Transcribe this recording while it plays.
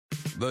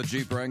The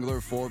Jeep Wrangler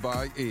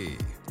 4xE.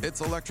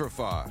 It's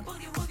electrified.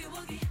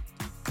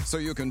 So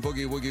you can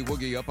boogie woogie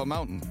woogie up a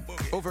mountain,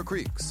 over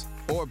creeks,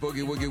 or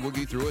boogie woogie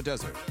woogie through a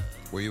desert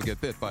where you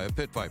get bit by a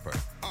pit viper.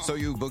 So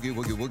you boogie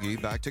woogie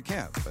woogie back to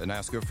camp and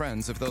ask your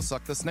friends if they'll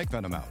suck the snake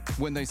venom out.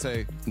 When they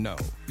say no,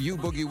 you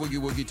boogie woogie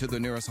woogie to the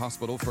nearest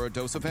hospital for a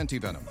dose of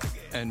anti-venom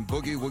and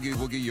boogie woogie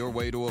woogie your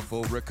way to a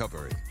full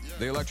recovery.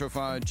 The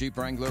electrified Jeep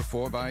Wrangler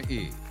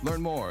 4xE.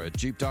 Learn more at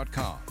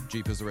Jeep.com.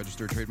 Jeep is a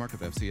registered trademark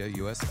of FCA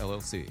US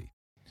LLC.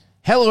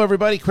 Hello,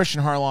 everybody.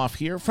 Christian Harloff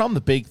here from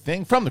The Big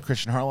Thing, from the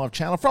Christian Harloff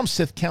channel, from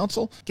Sith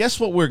Council. Guess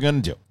what we're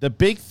going to do? The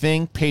Big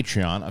Thing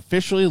Patreon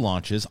officially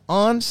launches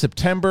on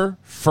September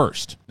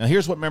 1st. Now,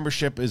 here's what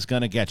membership is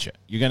going to get you.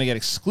 You're going to get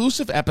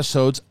exclusive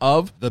episodes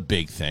of The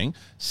Big Thing,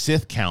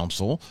 Sith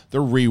Council, the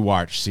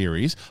Rewatch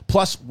series,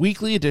 plus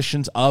weekly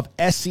editions of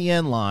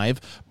SEN Live,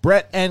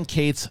 Brett and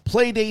Kate's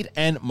Playdate,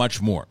 and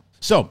much more.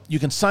 So you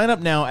can sign up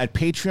now at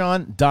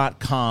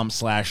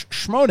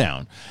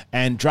patreon.com/schmodown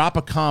and drop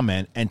a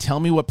comment and tell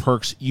me what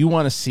perks you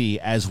want to see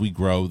as we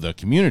grow the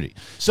community.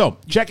 So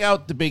check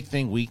out The Big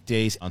Thing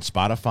weekdays on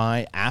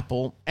Spotify,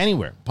 Apple,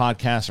 anywhere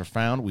podcasts are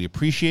found. We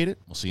appreciate it.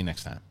 We'll see you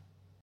next time.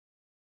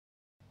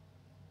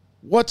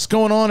 What's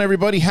going on,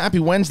 everybody? Happy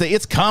Wednesday.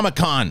 It's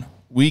Comic-Con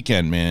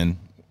weekend, man.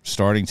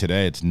 Starting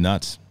today. It's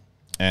nuts.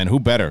 And who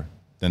better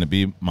than to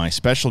be my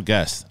special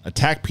guest,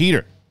 Attack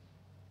Peter.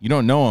 You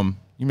don't know him,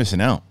 you're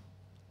missing out.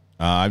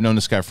 I've known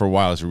this guy for a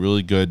while. He's a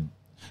really good,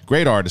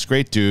 great artist,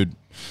 great dude.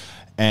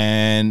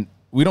 And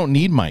we don't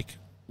need Mike.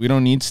 We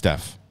don't need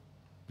Steph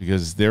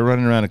because they're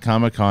running around at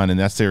Comic-Con and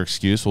that's their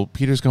excuse. Well,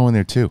 Peter's going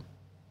there too,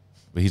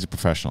 but he's a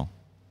professional.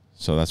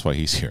 So that's why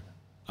he's here.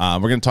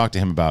 We're going to talk to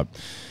him about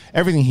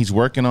everything he's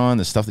working on,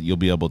 the stuff that you'll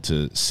be able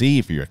to see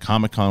if you're at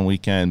Comic-Con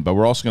weekend. But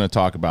we're also going to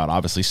talk about,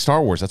 obviously,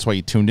 Star Wars. That's why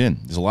you tuned in.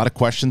 There's a lot of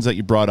questions that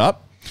you brought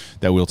up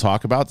that we'll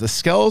talk about. The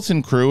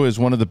Skeleton Crew is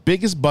one of the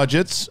biggest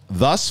budgets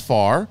thus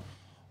far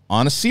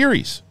on a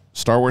series,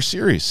 Star Wars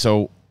series.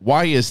 So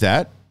why is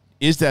that?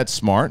 Is that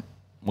smart?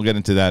 We'll get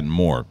into that and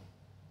more.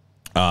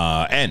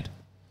 And if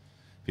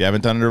you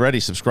haven't done it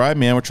already, subscribe,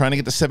 man. We're trying to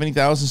get to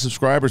 70,000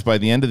 subscribers by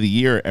the end of the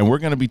year, and we're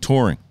going to be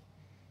touring.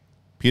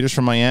 Peter's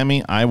from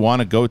Miami. I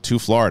want to go to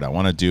Florida. I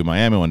want to do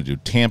Miami. I want to do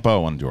Tampa. I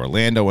want to do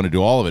Orlando. I want to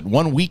do all of it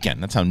one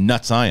weekend. That's how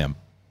nuts I am.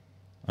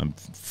 I'm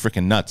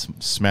freaking nuts.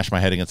 Smash my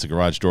head against a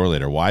garage door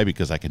later. Why?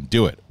 Because I can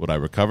do it. What I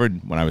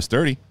recovered when I was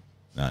 30,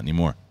 not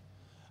anymore.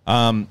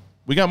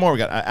 We got more. We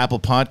got Apple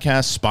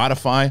Podcasts,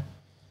 Spotify,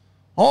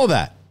 all of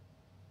that.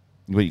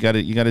 But you got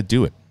to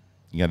do it.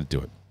 You got to do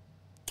it.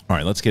 All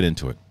right, let's get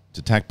into it. It's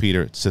Attack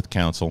Peter, it's Sith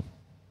Council.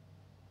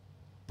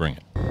 Bring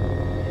it.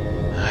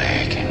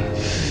 I can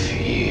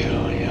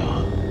feel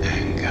your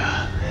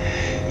anger.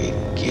 It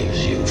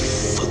gives you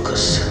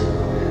focus,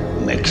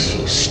 makes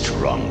you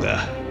stronger.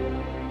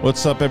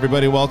 What's up,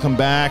 everybody? Welcome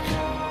back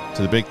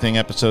to the Big Thing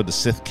episode, the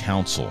Sith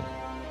Council.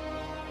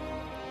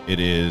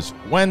 It is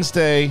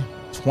Wednesday,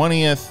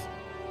 20th.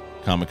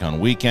 Comic-Con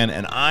weekend,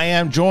 and I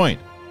am joined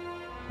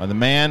by the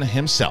man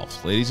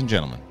himself, ladies and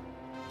gentlemen.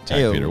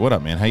 Attack Peter, what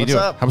up, man? How you doing?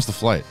 Up? How was the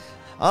flight?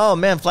 Oh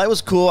man, flight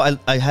was cool.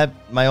 I had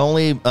my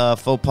only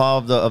faux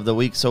pas of the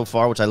week so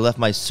far, which I left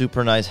my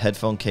super nice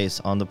headphone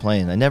case on the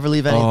plane. I never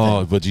leave anything.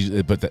 Oh, but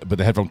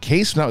the headphone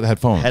case, not the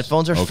headphones.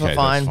 Headphones are okay,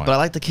 fine, but I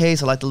like the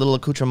case. I like the little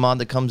accoutrement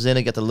that comes in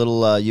and get the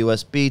little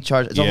USB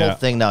charge. It's a whole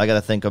thing now. I got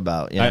to think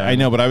about. You know? I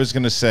know, but I was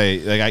gonna say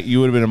like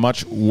you would have been in a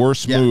much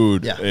worse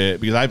mood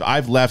because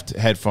I've left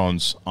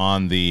headphones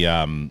on the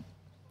on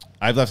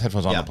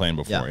the plane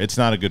before. Yeah. It's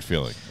not a good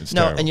feeling. It's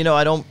no, terrible. and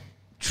I don't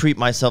treat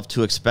myself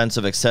to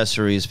expensive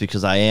accessories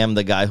because I am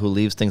the guy who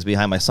leaves things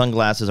behind. My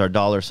sunglasses are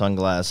dollar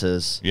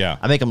sunglasses. Yeah.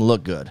 I make them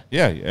look good.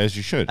 Yeah, as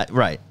you should.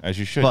 Right. As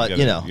you should. But,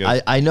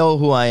 I know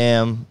who I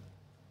am.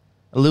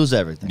 I lose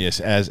everything. Yes,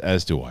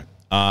 as do I.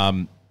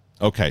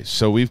 Okay,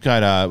 so we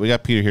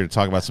got Peter here to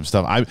talk about some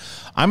stuff.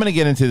 I'm going to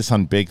get into this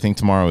on Big Thing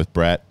tomorrow with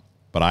Brett,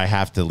 but I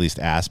have to at least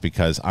ask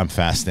because I'm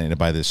fascinated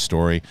by this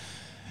story.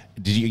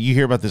 Did you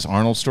hear about this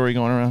Arnold story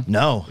going around?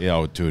 No. Yeah,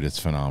 oh, dude, it's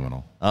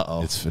phenomenal.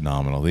 Uh-oh. It's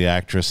phenomenal. The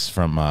actress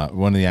from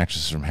one of the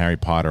actresses from Harry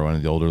Potter, one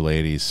of the older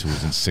ladies who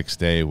was in Sixth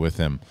Day with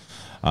him.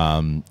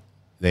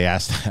 They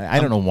asked, I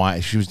don't know why,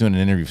 she was doing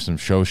an interview for some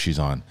show she's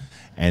on,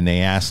 and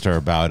they asked her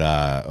about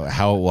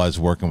how it was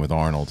working with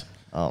Arnold.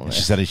 Oh, and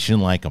she said she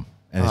didn't like him.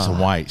 And they said,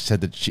 why? She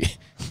said that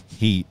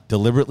he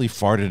deliberately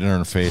farted in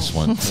her face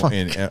on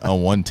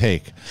one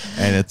take,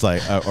 and it's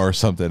like, or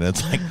something.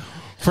 It's like,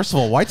 first of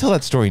all, why tell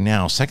that story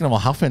now? Second of all,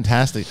 how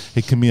fantastic.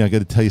 Hey, Camille, I got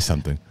to tell you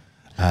something.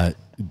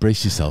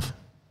 Brace yourself.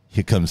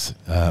 Here comes,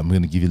 I'm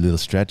going to give you a little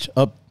stretch.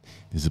 Up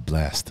is a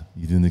blast.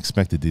 You didn't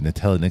expect it, didn't I?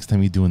 Tell it next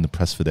time you're doing the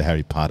press for the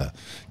Harry Potter.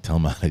 Tell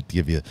them I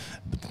give you,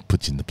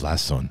 put you in the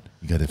blast zone.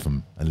 You got it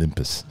from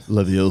Olympus.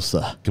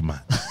 Leviosa. Come on.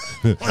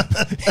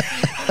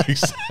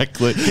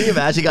 Exactly. Can you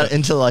imagine? Got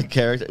into like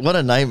character. What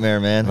a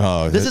nightmare, man.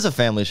 Oh, this is a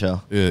family show.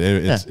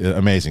 It's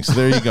amazing. So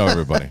there you go,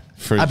 everybody.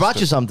 I brought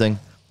you something.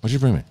 What'd you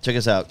bring me? Check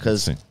us out,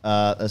 because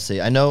let's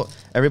see. I know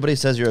everybody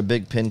says you're a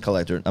big pin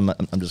collector.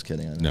 I'm just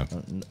kidding. No.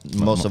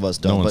 Most of us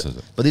don't. No one but, says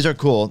it. But these are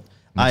cool.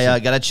 I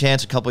got a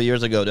chance a couple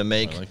years ago to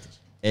make like this.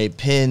 a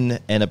pin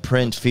and a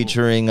print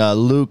featuring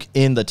Luke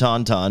in the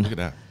Tauntaun. Look at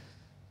that.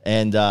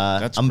 And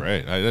That's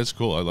great. That's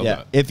cool. I love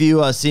that. If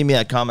you see me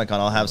at Comic-Con,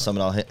 I'll have some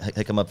and I'll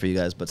hick them up for you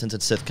guys. But since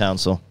it's Sith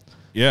Council,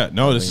 Yeah,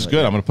 no, this is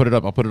good. I'm gonna put it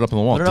up. I'll put it up on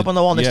the wall. put it up on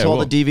the wall next Yeah, to all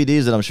well, the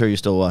DVDs that I'm sure you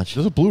still watch.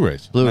 Those are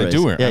Blu-rays. Blu-rays. And I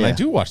do. Yeah, and I yeah.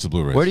 do watch the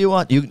Blu-rays. Where do you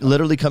want? You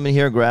literally come in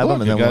here, grab them,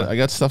 Look, and then I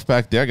got stuff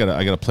back there. I got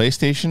a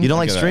PlayStation. You don't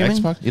I like got a streaming?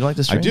 Xbox. You don't like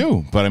the I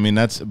streaming? do, but I mean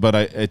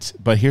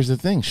but here's the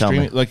thing. Tell me.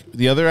 Streaming, like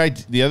the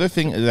other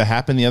thing that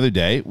happened the other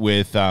day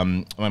with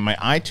my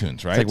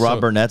iTunes, right? It's like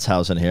Rob Burnett's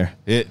house in here.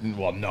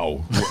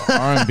 No,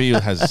 R&B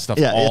has stuff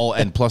Yeah, all,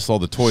 and plus all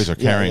the toys are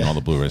carrying yeah. all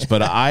the Blu-rays.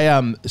 But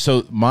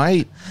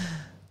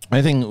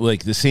I think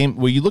like the same.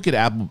 Well, you look at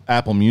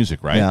Apple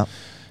Music, right? Yeah.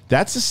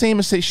 That's the same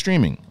as say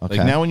streaming. Okay.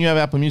 Like now, when you have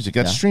Apple Music,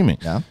 that's Yeah. streaming.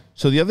 Yeah.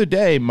 So the other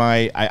day,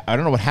 I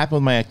don't know what happened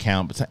with my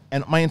account,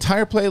 and my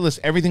entire playlist,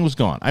 everything was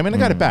gone. I mean, I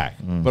got it back,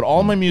 but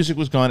all my music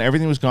was gone.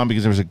 Everything was gone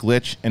because there was a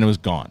glitch, and it was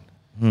gone.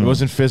 It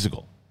wasn't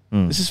physical.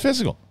 This is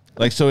physical.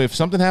 Like, so if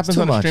something happens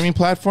too on a much. streaming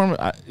platform,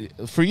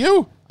 for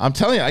you, I'm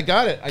telling you, I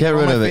got it. I Get got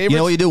all rid my of it. You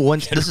know what you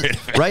favorites. do?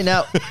 Right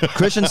now,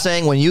 Christian's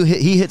saying when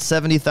he hits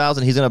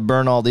 70,000, he's going to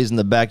burn all these in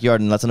the backyard,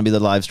 and that's going to be the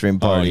live stream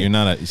Oh, party. you're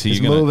not a. See, He's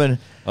you're gonna, moving.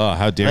 Oh,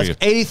 how dare That's you?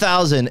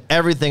 80,000,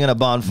 everything in a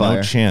bonfire.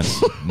 No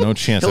chance. No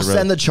chance. He'll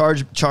send the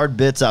charred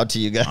bits out to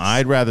you guys.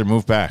 I'd rather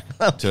move back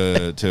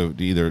to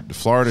either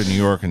Florida, New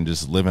York, and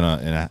just live in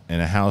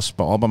a house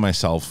all by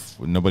myself,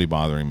 with nobody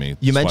bothering me. You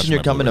just mentioned watching you're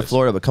my coming to Blu-rays.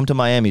 Florida, but come to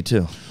Miami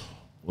too.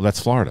 Well,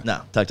 that's Florida.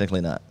 No, technically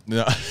not.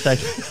 No. Just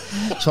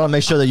want to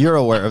make sure that you're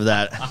aware of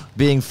that,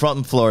 being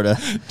from Florida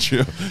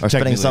True. or spending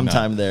Technically some not.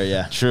 time there.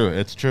 Yeah, True.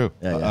 It's true.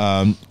 Yeah.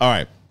 All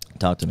right.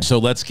 talk to me. So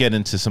let's get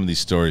into some of these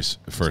stories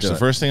first. do The it.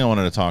 first thing I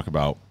wanted to talk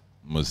about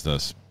was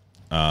this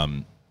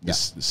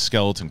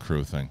skeleton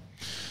crew thing.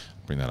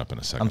 Bring that up in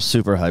a second. I'm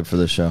super hyped for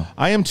this show.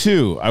 I am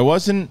too. I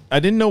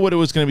didn't know what it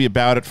was going to be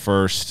about at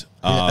first.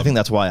 I think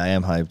that's why I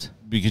am hyped.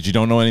 Because you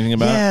don't know anything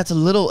about it. Yeah, it's a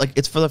little like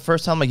it's for the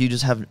first time. Like you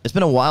just have. It's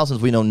been a while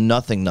since we know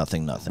nothing.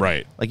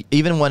 Right. Like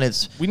even when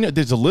it's. We know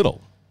there's a little.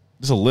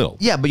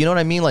 Yeah, but you know what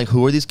I mean? Like,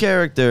 who are these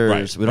characters?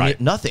 Right, We don't right.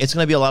 need nothing. It's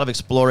going to be a lot of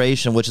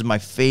exploration, which is my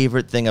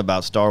favorite thing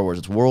about Star Wars.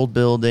 It's world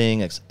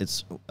building.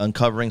 It's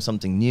uncovering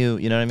something new.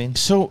 You know what I mean?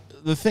 So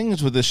the thing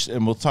is with this,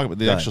 and we'll talk about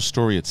the Go actual ahead.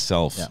 story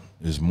itself, Yeah.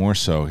 is more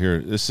so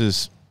here. This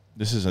is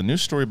a new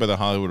story by the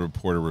Hollywood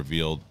Reporter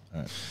revealed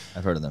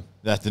I've heard of them.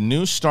 that the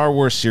new Star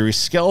Wars series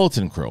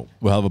Skeleton Crew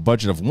will have a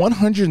budget of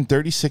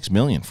 $136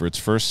 million for its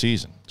first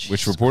season,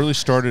 which reportedly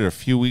started a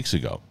few weeks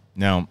ago.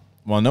 Now,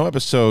 while no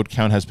episode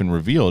count has been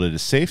revealed, it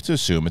is safe to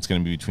assume it's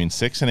going to be between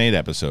 6 and 8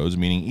 episodes,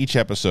 meaning each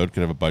episode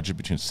could have a budget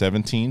between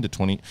 17 to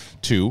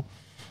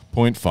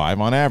 22.5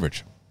 on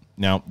average.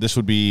 Now, this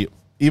would be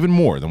even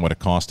more than what it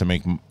cost to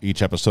make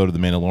each episode of The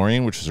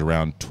Mandalorian, which was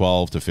around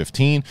 12 to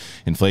 15.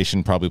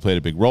 Inflation probably played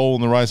a big role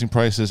in the rising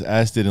prices,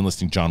 as did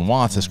enlisting John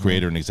Watts as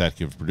creator and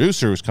executive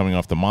producer, who's coming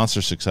off the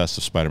monster success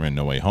of Spider-Man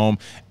No Way Home,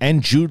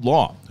 and Jude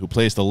Law, who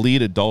plays the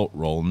lead adult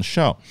role in the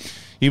show.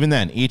 Even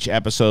then, each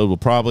episode will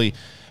probably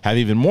have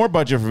even more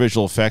budget for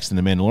visual effects than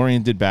The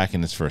Mandalorian did back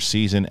in its first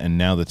season, and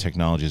now the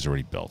technology is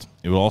already built.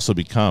 It will also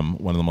become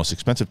one of the most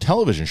expensive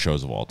television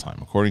shows of all time.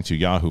 According to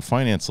Yahoo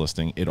Finance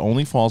listing, it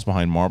only falls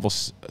behind Marvel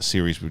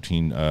series for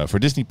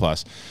Disney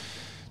Plus,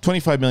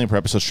 $25 million per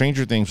episode.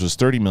 Stranger Things was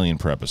 $30 million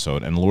per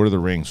episode, and Lord of the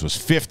Rings was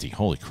 $50.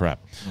 Holy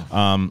crap!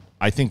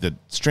 I think that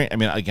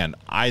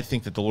I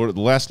think that the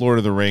last Lord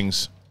of the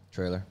Rings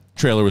Trailer.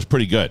 was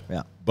pretty good.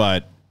 Yeah.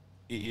 But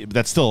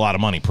that's still a lot of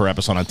money per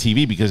episode on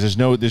TV because there's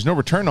no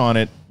return on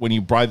it. When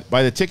you buy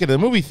the ticket at the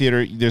movie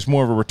theater, there's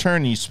more of a return,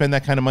 and you spend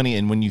that kind of money.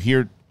 And when you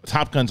hear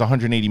Top Gun's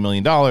 $180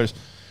 million,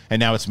 and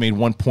now it's made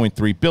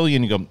 $1.3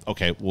 billion, you go,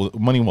 okay, well,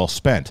 money well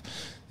spent.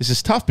 This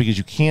is tough because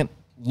you can't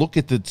look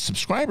at the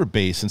subscriber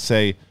base and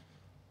say,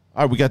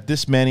 all right, we got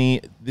this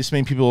many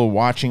people are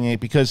watching it,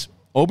 because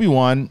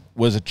Obi-Wan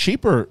was a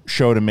cheaper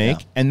show to make,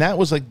 and that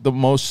was like the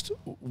most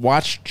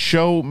watched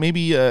show,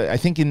 maybe I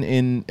think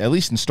in at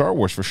least in Star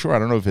Wars for sure. I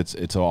don't know if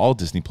it's all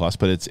Disney Plus,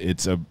 but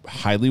it's a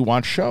highly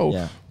watched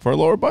show for a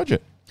lower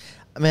budget.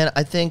 Man,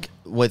 I think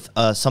with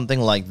something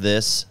like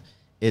this,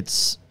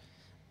 it's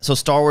so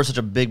Star Wars is such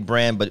a big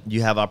brand, but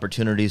you have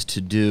opportunities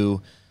to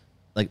do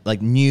like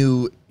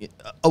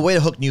a way to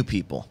hook new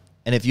people.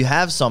 And if you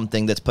have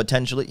something that's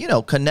potentially,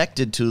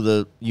 connected to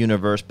the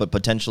universe, but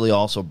potentially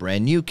also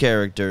brand new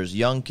characters,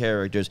 young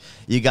characters,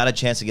 you got a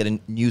chance to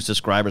get new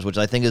subscribers, which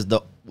I think is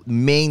the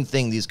main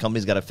thing these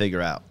companies got to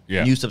figure out.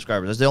 Yeah. New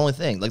subscribers. That's the only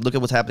thing. Like, look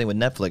at what's happening with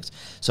Netflix.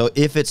 So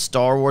if it's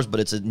Star Wars, but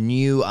it's a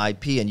new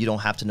IP and you don't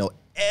have to know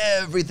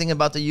everything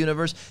about the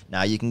universe,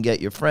 now you can get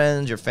your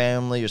friends, your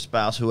family, your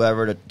spouse,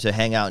 whoever to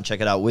hang out and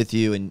check it out with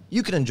you, and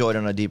you can enjoy it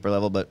on a deeper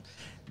level, but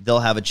they'll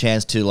have a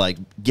chance to, like,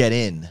 get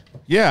in.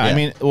 Yeah. I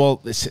mean, well,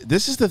 this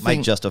is the thing.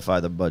 Might justify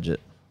the budget.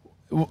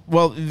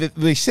 Well,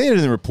 they say it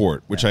in the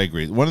report, which I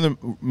agree. One of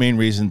the main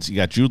reasons you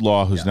got Jude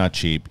Law, who's not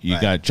cheap. You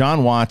got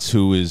John Watts,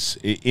 who is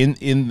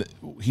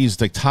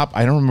he's like top.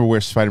 I don't remember where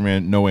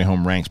Spider-Man No Way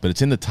Home ranks, but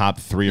it's in the top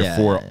 3 or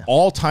 4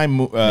 all-time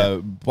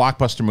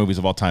blockbuster movies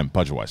of all time,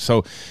 budget-wise.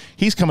 So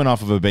he's coming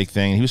off of a big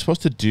thing. He was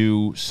supposed to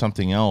do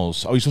something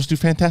else. Oh, he's supposed to do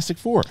Fantastic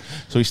Four.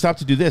 So he stopped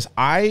to do this.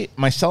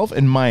 Myself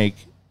and Mike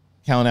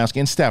Kalinowski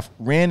and Steph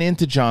ran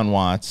into John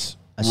Watts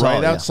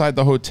outside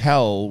the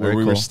hotel where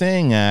we were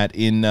staying at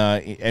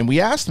and we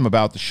asked him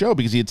about the show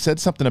because he had said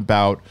something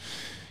about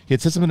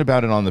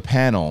it on the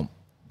panel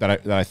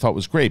that I thought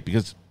was great,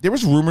 because there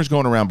was rumors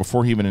going around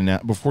before he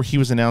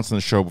was announced on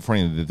the show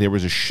that there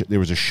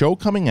was a show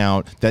coming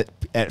out that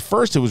at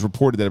first it was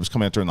reported that it was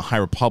coming out during the High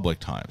Republic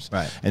times,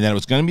 right, and that it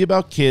was going to be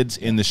about kids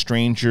in the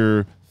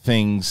Stranger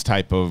Things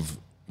type of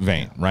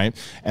vein, right?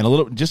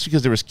 And just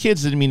because there was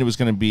kids didn't mean it was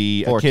going to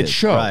be a kid's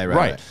show,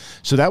 right?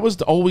 So that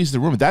was always the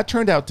rumor. That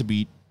turned out to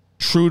be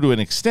true to an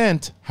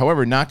extent.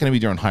 However, not going to be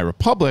during High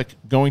Republic.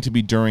 Going to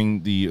be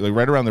during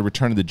right around the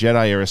Return of the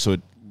Jedi era. So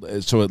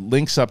it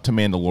links up to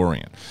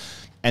Mandalorian,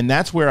 and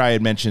that's where I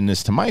had mentioned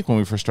this to Mike when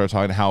we first started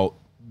talking, how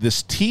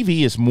this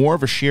TV is more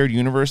of a shared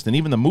universe than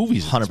even the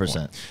movies.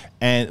 100%,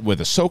 and with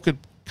Ahsoka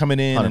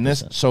coming in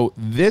 100%.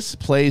 And this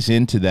plays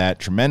into that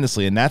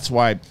tremendously, and that's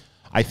why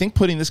I think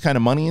putting this kind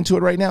of money into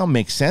it right now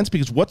makes sense,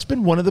 because what's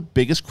been one of the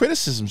biggest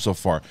criticisms so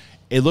far?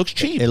 It looks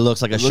cheap. It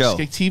looks like a show. It looks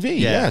like TV.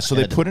 Yeah. So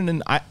they put it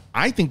in.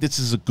 I think this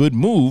is a good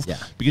move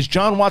because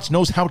John Watts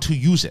knows how to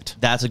use it.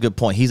 That's a good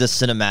point. He's a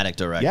cinematic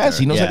director. Yes,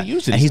 he knows how to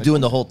use it. And he's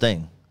doing the whole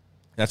thing.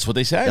 That's what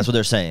they say. That's what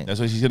they're saying. That's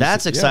what he's.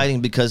 That's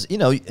exciting because,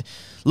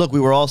 look, we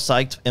were all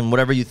psyched, and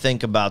whatever you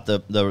think about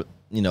the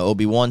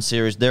Obi-Wan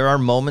series, there are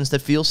moments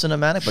that feel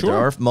cinematic, but there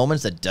are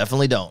moments that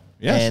definitely don't.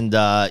 Yes. And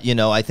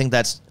I think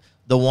that's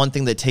the one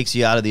thing that takes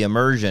you out of the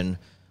immersion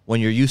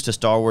when you're used to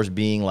Star Wars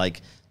being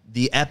like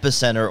the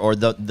epicenter or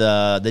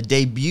the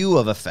debut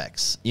of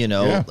effects, and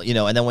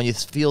then when you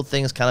feel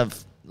things kind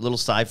of a little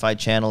Sci-Fi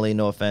Channel-y,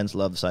 no offense,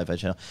 love the Sci-Fi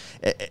Channel,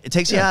 it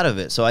takes you out of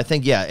it. So I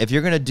think, if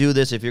you're going to do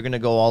this, if you're going to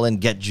go all in,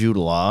 get Jude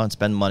Law and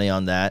spend money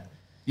on that.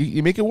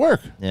 You make it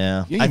work.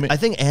 Yeah. I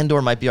think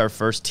Andor might be our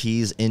first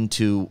tease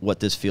into what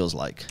this feels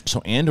like.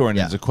 So Andor, and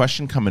there's a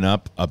question coming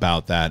up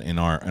about that in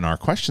our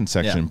question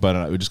section,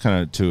 but we just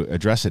kind of to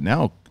address it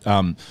now.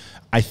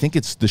 I think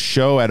it's the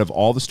show out of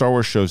all the Star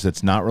Wars shows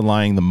that's not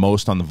relying the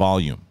most on the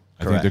volume.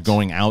 I think they're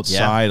going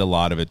outside a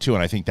lot of it too,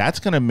 and I think that's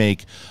going to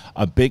make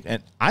a big.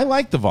 And I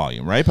like the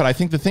volume, right? But I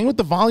think the thing with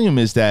the volume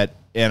is that,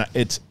 and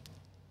it's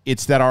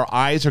that our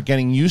eyes are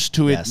getting used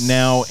to it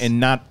now, and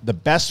not the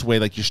best way.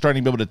 Like, you're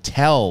starting to be able to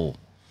tell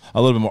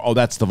a little bit more. Oh,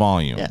 that's the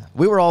volume. Yeah,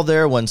 we were all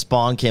there when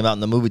Spawn came out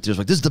in the movie theaters.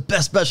 Like, this is the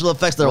best special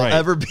effects there will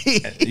ever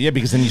be. Yeah,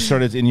 because then you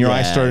started, in your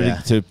eyes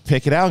started to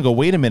pick it out and go,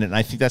 wait a minute. And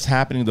I think that's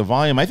happening to the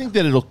volume. I think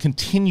that it'll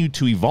continue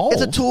to evolve.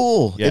 It's a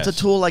tool. Yes. It's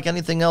a tool like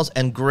anything else.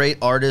 And great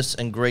artists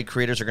and great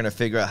creators are going to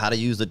figure out how to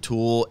use the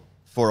tool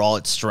for all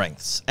its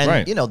strengths.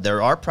 And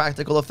there are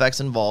practical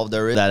effects involved.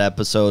 There is that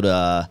episode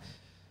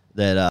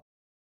that.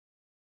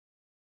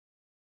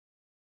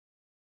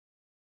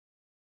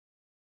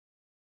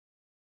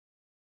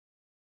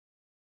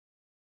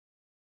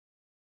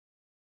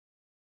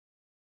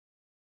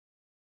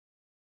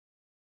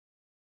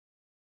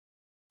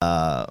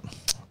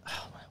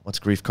 What's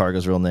Grief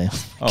Karga's real name?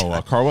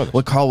 Carl Weathers.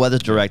 What Carl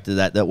Weathers directed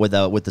that with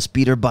the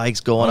speeder bikes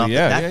going off.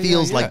 That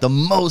feels like the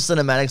most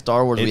cinematic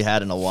Star Wars we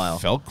had in a while.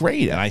 Felt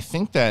great, and I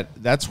think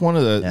that's one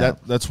of the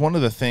that's one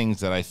of the things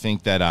that I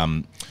think that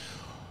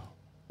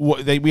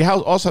we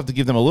also have to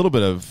give them a little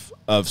bit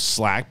of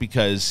slack,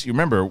 because you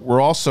remember we're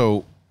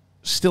also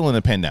still in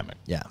a pandemic.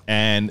 Yeah,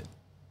 and.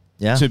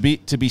 Yeah. To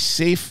be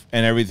safe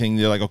and everything,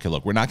 they're like, okay,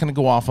 look, we're not going to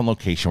go off on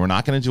location. We're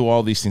not going to do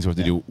all these things we have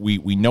to do.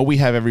 We know we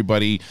have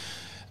everybody.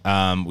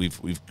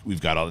 We've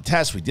got all the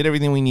tests. We did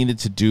everything we needed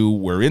to do.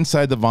 We're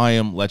inside the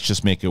volume. Let's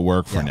just make it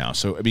work for now.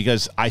 So,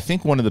 because I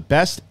think one of the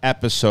best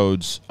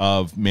episodes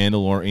of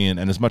Mandalorian,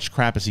 and as much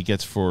crap as he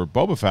gets for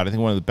Boba Fett, I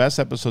think one of the best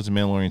episodes of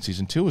Mandalorian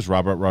season 2 is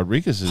Robert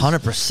Rodriguez's.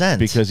 100%.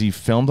 Because he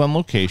filmed on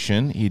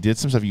location. He did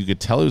some stuff. You could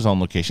tell he was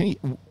on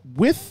location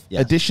with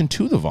addition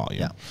to the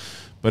volume. Yeah.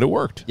 But it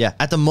worked. Yeah.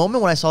 At the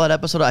moment when I saw that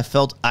episode, I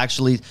felt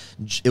actually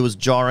it was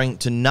jarring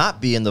to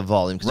not be in the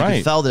volume, because you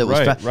could feel that it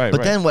was.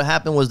 But then what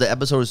happened was the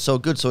episode was so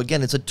good. So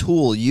again, it's a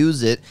tool.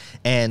 Use it,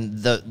 and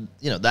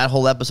that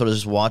whole episode is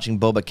just watching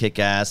Boba kick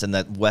ass and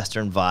that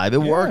Western vibe. It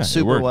worked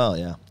super well.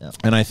 Yeah.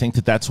 And I think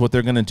that's what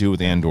they're going to do with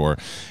Andor.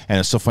 And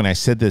it's so funny. I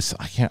said this.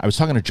 I was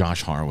talking to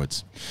Josh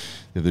Horowitz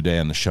the other day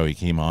on the show. He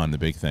came on, the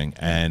big thing,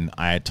 and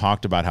I had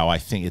talked about how I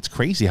think it's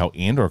crazy how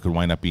Andor could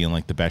wind up being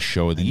like the best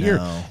show of the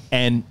year.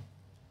 And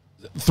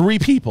 3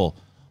 people.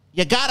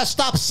 You gotta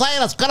stop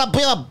saying it's gonna be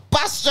the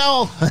best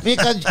show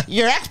because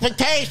your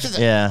expectations.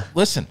 Yeah.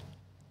 Listen,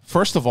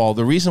 first of all,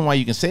 the reason why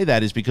you can say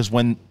that is because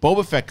when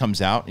Boba Fett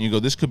comes out and you go,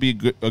 this could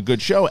be a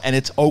good show, and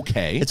it's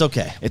okay. It's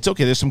okay. It's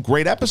okay. There's some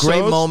great episodes.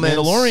 Great moments.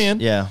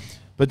 Mandalorian. Yeah.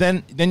 But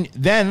then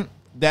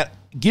that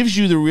gives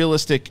you the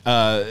realistic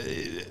to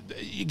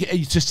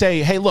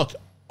say, hey, look,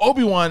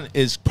 Obi-Wan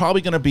is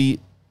probably gonna be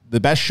the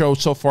best show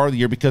so far of the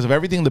year because of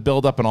everything, the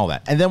build up and all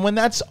that. And then when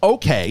that's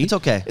okay, It's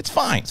okay. It's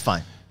fine. It's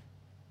fine.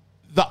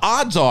 The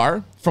odds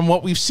are, from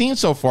what we've seen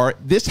so far,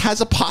 this has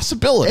a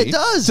possibility. It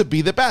does to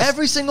be the best.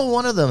 Every single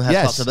one of them has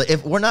Yes. possibility.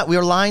 If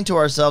we're lying to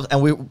ourselves,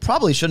 and we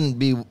probably shouldn't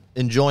be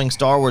enjoying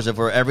Star Wars if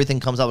everything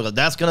comes out. We go,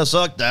 that's gonna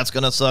suck. That's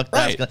gonna suck.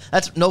 Right.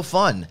 That's no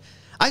fun.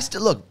 I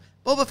still look.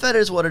 Boba Fett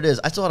is what it is.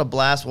 I still had a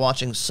blast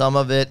watching some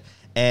of it,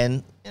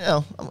 and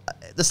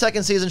the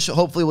second season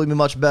hopefully will be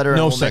much better.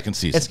 No and second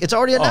season. It's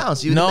already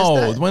announced. You no,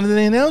 missed that. when did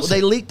they announce They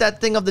it? leaked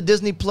that thing of the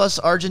Disney Plus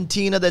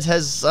Argentina that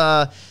has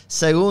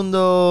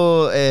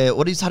segundo.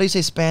 How do you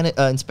say Spanish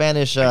in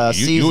Spanish?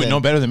 Season. You would know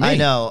better than me. I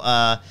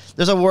know.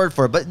 There's a word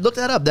for it, but look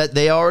that up. That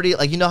they already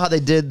how they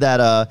did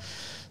that.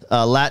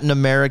 Latin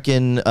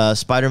American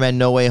Spider-Man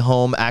No Way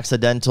Home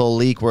accidental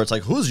leak where it's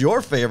like, who's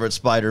your favorite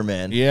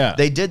Spider-Man? Yeah.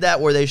 They did that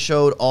where they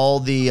showed all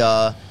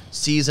the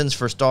seasons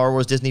for Star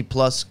Wars Disney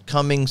Plus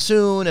coming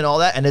soon and all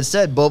that, and it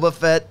said Boba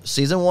Fett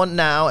season 1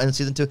 now and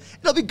season 2.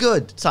 It'll be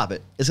good. Stop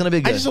it. It's gonna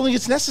be good. I just don't think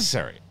it's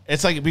necessary.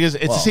 It's like because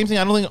it's the same thing.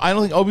 I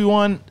don't think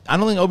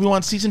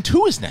Obi-Wan season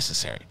 2 is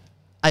necessary.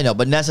 I know,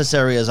 but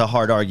necessary is a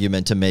hard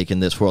argument to make in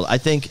this world. I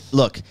think,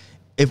 look,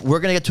 if we're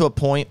going to get to a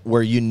point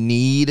where you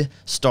need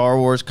Star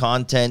Wars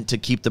content to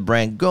keep the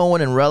brand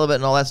going and relevant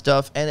and all that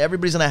stuff, and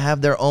everybody's going to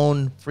have their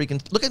own freaking...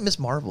 Look at Miss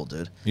Marvel,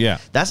 dude. Yeah.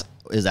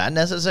 Is that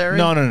necessary?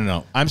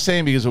 No. I'm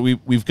saying because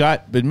we've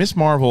got... But Miss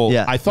Marvel,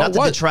 Yeah, I thought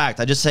not to detract.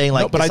 I'm just saying,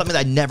 but it's something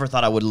that I never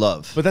thought I would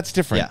love. But that's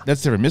different. Yeah.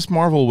 That's different. Miss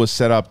Marvel was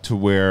set up to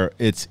where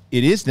it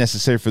is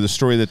necessary for the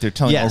story that they're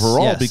telling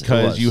overall yes, it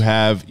because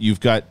was. you've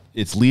got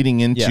it's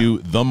leading into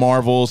the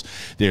Marvels.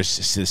 There's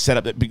set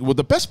up. Well,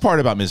 the best part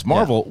about Ms.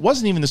 Marvel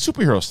wasn't even the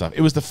superhero stuff. It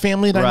was the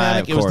family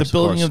dynamic. It was the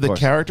building of the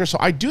character. So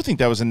I do think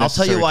that was a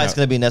necessary. I'll tell you why it's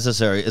going to be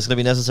necessary. It's going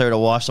to be necessary to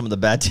wash some of the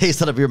bad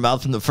taste out of your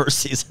mouth from the first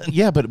season.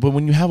 Yeah, but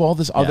when you have all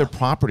this other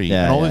property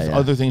and all these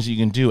other things that you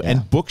can do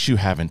and books you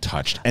haven't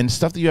touched and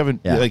stuff that you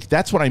haven't like,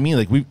 that's what I mean.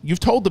 Like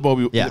you've told the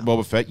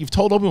Boba Fett, you've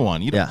told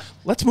Obi-Wan.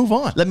 Let's move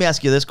on. Let me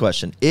ask you this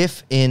question: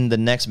 if in the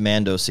next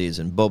Mando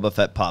season Boba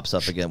Fett pops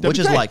up again, which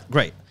is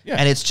great. Yeah.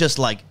 And it's just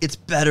like it's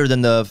better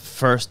than the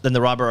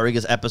Robert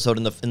Rodriguez episode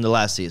in the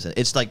last season.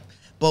 It's like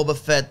Boba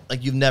Fett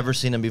like you've never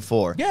seen him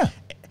before. Yeah.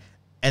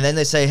 And then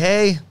they say,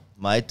 "Hey,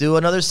 might do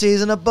another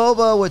season of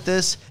Boba with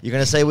this." You're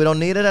gonna say we don't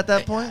need it at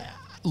that point?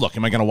 Look,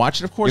 am I gonna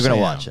watch it? Of course, you're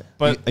gonna watch it.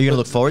 But are you gonna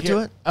look forward to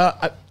it?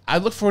 I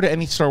look forward to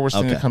any Star Wars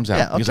thing that comes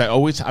out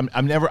because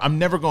I'm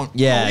never going.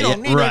 We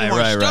don't need any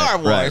more Star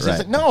Wars. It's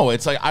like, no,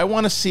 it's like I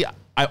want to see.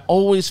 I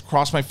always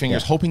cross my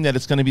fingers, hoping that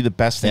it's going to be the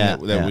best thing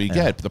that we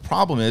get. But the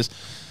problem is,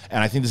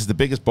 and I think this is the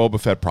biggest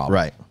Boba Fett problem.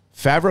 Right.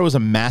 Favreau is a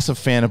massive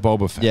fan of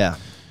Boba Fett. Yeah.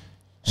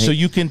 So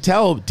you can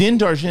tell Din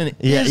Djarin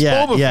is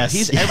Boba Fett.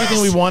 He's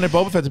everything we wanted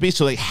Boba Fett to be.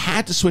 So they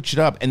had to switch it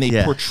up, and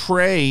they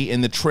portray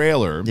in the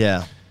trailer.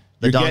 Yeah.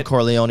 The Don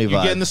Corleone vibe.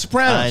 You're getting the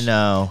Sopranos. I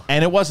know.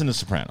 And it wasn't the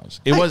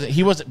Sopranos.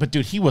 He wasn't, but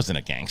dude, he wasn't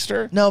a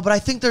gangster. No, but I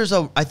think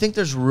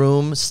there's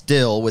room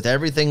still with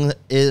everything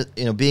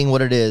being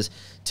what it is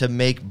to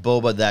make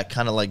Boba that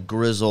kind of like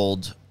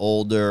grizzled,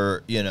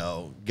 older,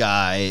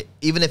 guy,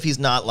 even if he's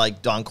not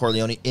like Don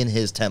Corleone in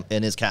his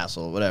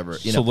castle, whatever.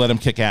 So let him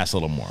kick ass a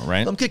little more,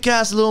 right? Let him kick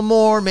ass a little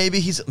more. Maybe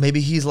he's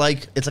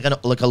like it's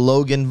like a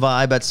Logan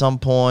vibe at some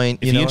point.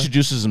 If he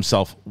introduces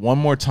himself one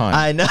more time,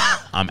 I know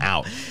I'm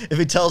out. If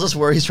he tells us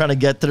where he's trying to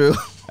get through.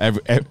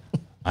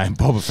 I'm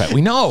Boba Fett.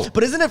 We know.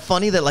 But isn't it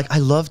funny that I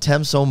love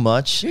Tem so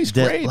much? He's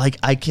that, great.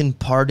 I can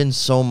pardon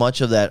so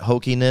much of that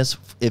hokiness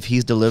if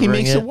he's delivering it.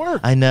 He makes it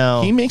work. I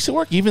know. He makes it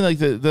work. Even like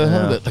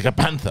like a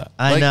panther.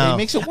 I know. He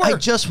makes it work. I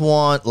just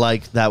want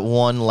that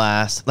one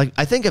last.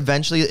 I think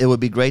eventually it would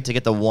be great to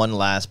get the one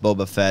last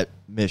Boba Fett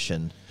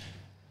mission.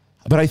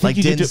 But I think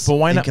you could do. But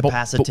why not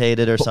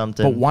incapacitated or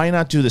something? But why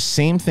not do the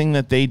same thing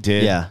that they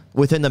did? Yeah,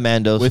 within the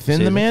Mando.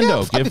 Within the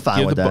Mando, I'd be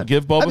fine with that.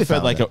 Give Boba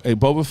Fett a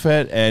Boba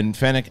Fett and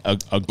Fennec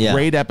a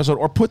great episode,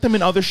 or put them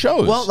in other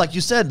shows. Well, like you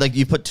said,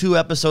 you put 2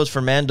 episodes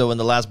for Mando in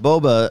the last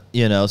Boba,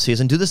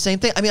 season. Do the same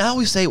thing. I mean, I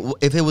always say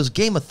if it was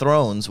Game of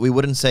Thrones, we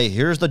wouldn't say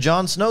here's the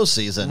Jon Snow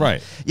season,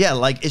 right? Yeah,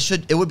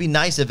 it would be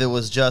nice if it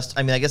was just.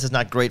 I mean, I guess it's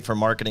not great for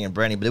marketing and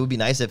branding, but it would be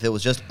nice if it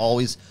was just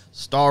always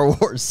Star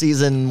Wars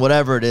season,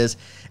 whatever it is.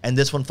 And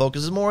this one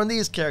focuses more on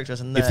these characters.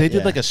 And that, if they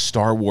did like a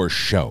Star Wars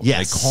show,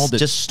 they called it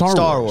just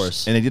Star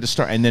Wars, and they did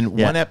and then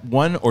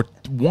one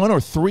or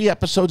 3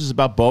 episodes is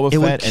about Boba Fett. It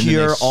would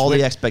cure and all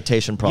the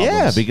expectation problems.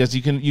 Yeah, because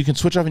you can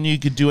switch off and you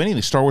could do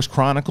anything. Star Wars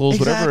Chronicles,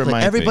 whatever it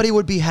might Everybody be.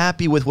 would be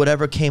happy with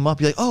whatever came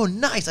up. You're like, oh,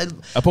 nice. I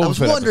was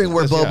Fett wondering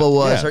where Boba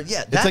was.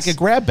 Yeah. It's like a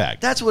grab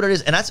bag. That's what it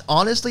is, and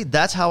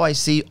that's how I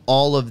see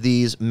all of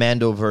these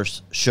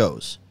Mandoverse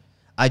shows.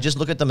 I just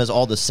look at them as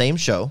all the same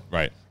show,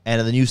 right? And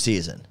the new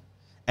season.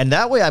 And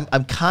that way,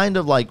 I'm kind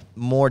of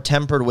more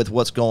tempered with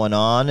what's going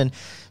on. And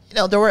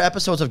there were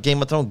episodes of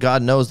Game of Thrones.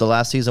 God knows the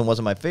last season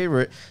wasn't my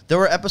favorite. There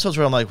were episodes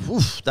where I'm like,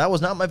 "Oof, that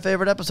was not my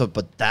favorite episode,"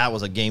 but that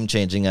was a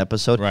game-changing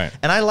episode. Right.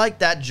 And I like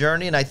that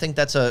journey, and I think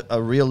that's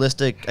a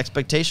realistic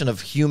expectation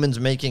of humans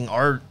making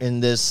art in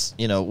this,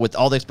 with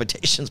all the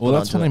expectations. Well, put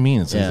that's onto what it. I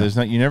mean. It's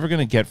Yeah. you're never going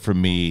to get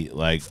from me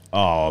like,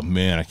 oh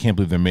man, I can't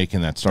believe they're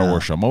making that Star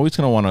Wars show. I'm always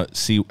going to want to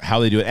see how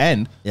they do it.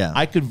 And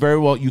I could very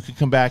well, you could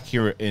come back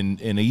here in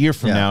a year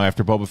from now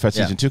after Boba Fett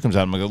season 2 comes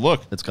out. I'm going to go,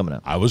 look, it's coming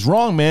out. I was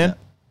wrong, man. Yeah.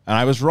 And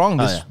I was wrong.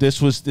 This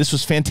This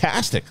was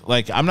fantastic.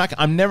 Like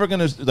I'm never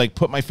gonna like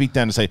put my feet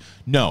down and say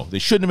no. They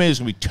shouldn't have made it. It's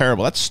gonna be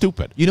terrible. That's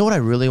stupid. You know what I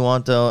really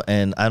want though,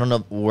 and I don't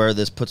know where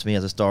this puts me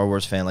as a Star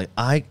Wars fan. Like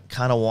I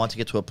kind of want to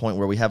get to a point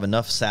where we have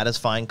enough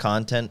satisfying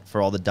content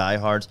for all the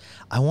diehards.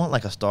 I want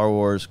like a Star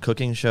Wars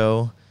cooking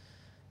show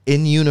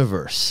in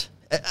universe.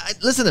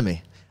 Listen to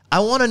me. I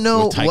want to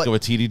know With Taika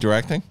Waititi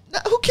directing.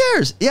 Who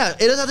cares? Yeah, it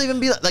doesn't have to even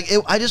be like.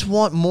 I just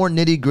want more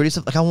nitty gritty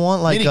stuff. Like I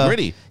want like Nitty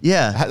gritty.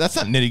 Yeah, That's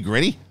not nitty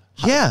gritty.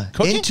 yeah,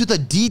 Cooking? into the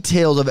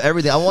details of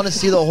everything. I want to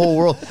see the whole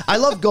world. I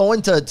love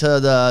going to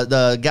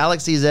the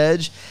Galaxy's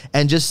Edge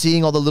and just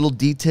seeing all the little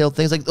detailed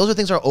things. Like those are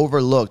things that are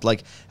overlooked.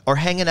 Like or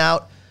hanging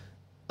out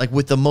like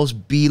with the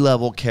most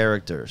B-level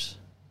characters.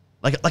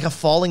 Like a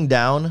falling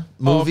down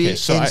movie in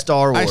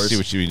Star Wars. I see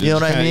what you mean. You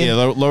know what I mean? Yeah,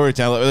 lower it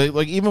down.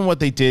 Like even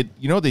what they did.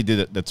 You know what they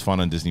did that's fun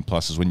on Disney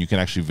Plus is when you can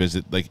actually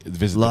visit the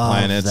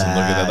planets and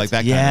look at that, like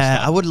that. Yeah, kind of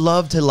stuff. I would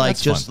love to like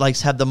That's just fun. like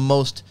have the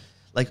most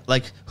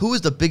like who is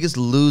the biggest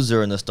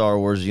loser in the Star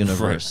Wars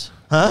universe?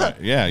 Huh?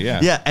 Right. Yeah.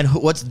 Yeah, and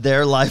what's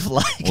their life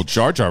like? Well,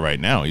 Jar Jar right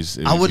now.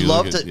 I would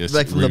love to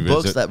like from the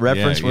books that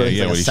reference where he's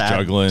like when a he's sad-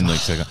 juggling.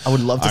 I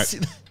would love to see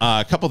that.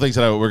 A couple things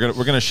that we're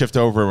gonna shift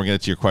over and we're gonna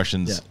get to your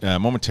questions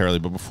momentarily.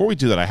 But before we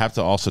do that, I have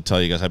to also tell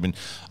you guys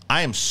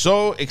I am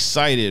so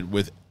excited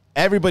with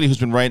everybody who's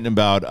been writing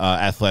about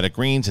Athletic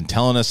Greens and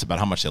telling us about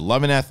how much they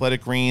love in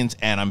Athletic Greens.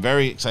 And I'm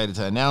very excited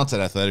to announce that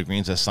Athletic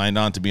Greens has signed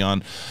on to be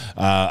on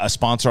a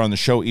sponsor on the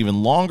show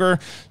even longer.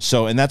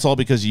 And that's all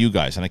because of you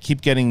guys. And I keep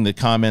getting the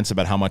comments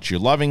about how much you're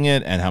loving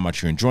it and how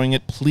much you're enjoying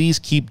it. Please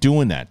keep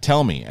doing that.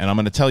 Tell me. And I'm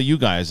going to tell you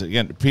guys.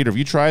 Again, Peter, have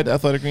you tried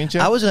Athletic Greens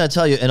yet? I was going to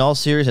tell you, in all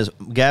seriousness,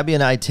 Gabby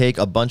and I take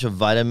a bunch of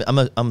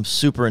vitamin. I'm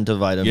super into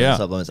vitamin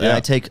supplements. And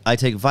I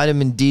take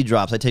vitamin D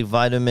drops. I take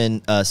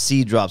vitamin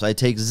C drops. I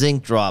take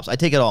zinc drops. I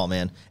take it all,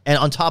 man. And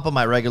on top of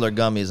my regular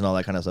gummies and all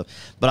that kind of stuff.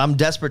 But I'm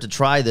desperate to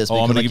try this because,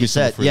 I'm gonna like give you you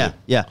some said, for you. I'm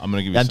going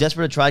to give you I'm some.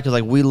 desperate to try because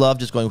like we love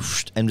just going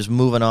and just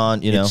moving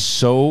on. It's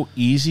so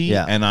easy,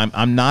 Yeah. and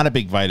I'm not a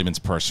big vitamins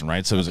person,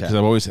 right? So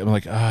because I'm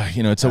like,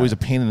 it's always a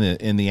pain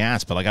in the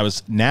ass. But like I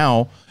was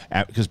now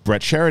because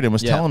Brett Sheridan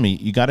was telling me,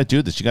 you got to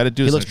do this. You got to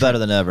do this. He looks better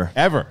than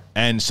ever.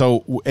 And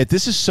so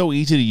this is so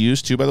easy to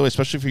use too. By the way,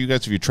 especially for you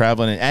guys if you're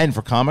traveling and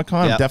for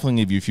Comic-Con, I'm definitely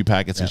gonna give you a few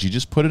packets because you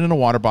just put it in a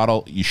water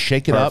bottle, you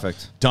shake it up,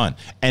 done.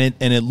 And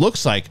it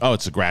looks like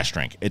it's a grass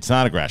drink. It's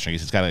not a grass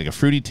drink. It's got like a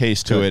fruity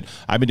taste to it.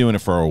 I've been doing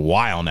it for a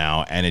while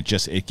now, and it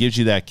gives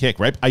you that kick,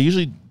 right? I've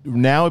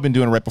been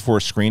doing it right before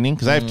screening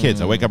because I have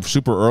kids. I wake up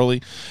super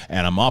early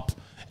and I'm up.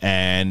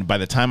 And by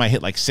the time I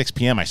hit like 6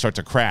 p.m., I start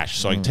to crash.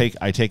 So I take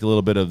a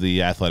little bit of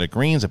the Athletic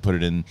Greens. I put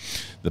it in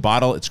the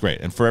bottle. It's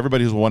great. And for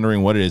everybody who's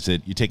wondering what it is,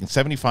 you're taking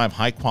 75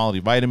 high-quality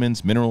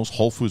vitamins, minerals,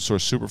 whole food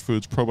source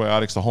superfoods,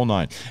 probiotics, the whole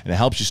nine. And it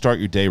helps you start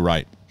your day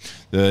right.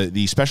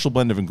 The special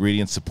blend of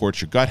ingredients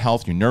supports your gut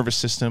health, your nervous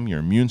system,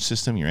 your immune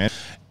system,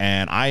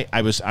 and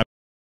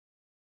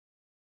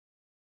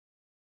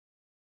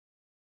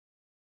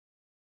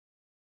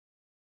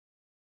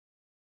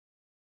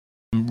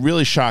I'm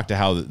really shocked at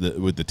how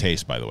with the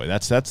taste. By the way,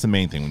 that's the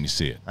main thing when you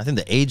see it. I think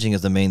the aging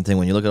is the main thing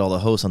when you look at all the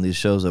hosts on these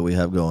shows that we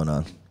have going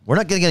on. We're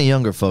not getting any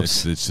younger,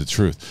 folks. It's the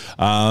truth.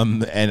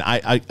 And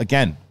I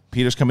again,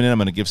 Peter's coming in. I'm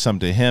going to give some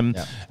to him,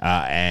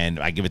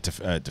 and I give it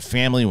to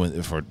family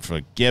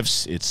for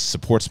gifts. It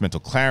supports mental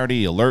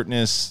clarity,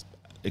 alertness.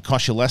 It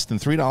costs you less than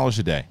 $3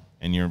 a day.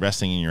 And you're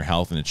investing in your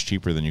health, and it's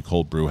cheaper than your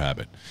cold brew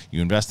habit.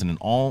 You invest in an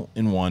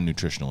all-in-one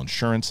nutritional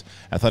insurance.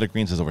 Athletic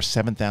Greens has over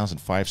 7,000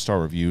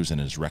 five-star reviews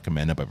and is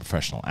recommended by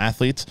professional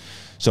athletes.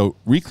 So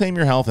reclaim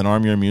your health and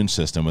arm your immune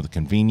system with a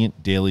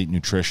convenient daily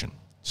nutrition.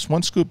 Just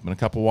one scoop in a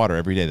cup of water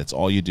every day. That's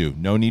all you do.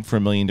 No need for a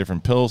million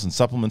different pills and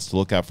supplements to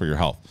look out for your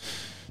health.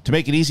 To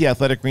make it easy,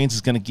 Athletic Greens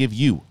is going to give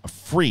you a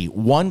free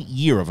 1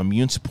 year of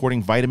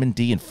immune-supporting vitamin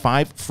D and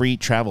 5 free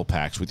travel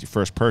packs with your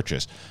first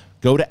purchase.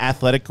 Go to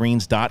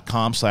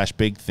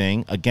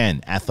athleticgreens.com/bigthing.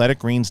 Again,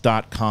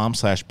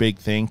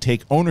 athleticgreens.com/bigthing.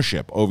 Take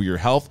ownership over your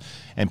health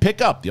and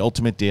pick up the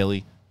ultimate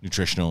daily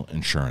nutritional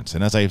insurance.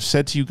 And as I have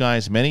said to you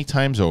guys many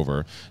times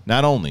over,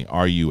 not only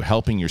are you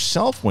helping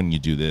yourself when you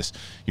do this,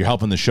 you're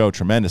helping the show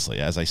tremendously.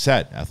 As I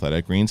said,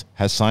 Athletic Greens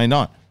has signed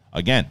on.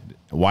 Again,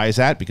 why is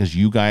that? Because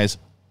you guys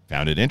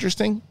found it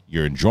interesting.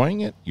 You're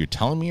enjoying it. You're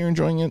telling me you're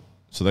enjoying it.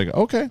 So they go,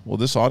 okay, well,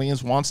 this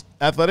audience wants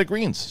Athletic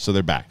Greens. So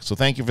they're back. So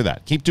thank you for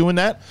that. Keep doing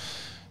that.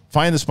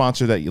 Find the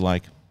sponsor that you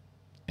like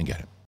and get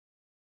it.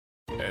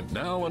 And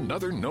now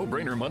another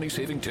no-brainer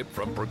money-saving tip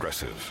from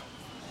Progressive.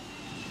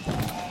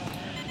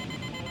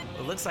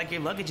 It looks like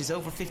your luggage is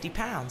over 50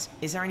 pounds.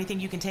 Is there anything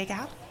you can take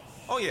out?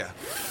 Oh, yeah.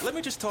 Let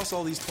me just toss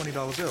all these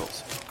 $20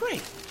 bills.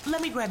 Great. Let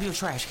me grab you a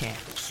trash can.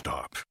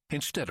 Stop.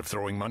 Instead of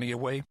throwing money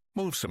away,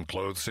 move some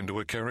clothes into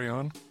a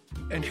carry-on.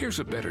 And here's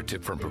a better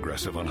tip from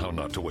Progressive on how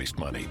not to waste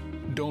money.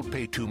 Don't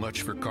pay too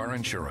much for car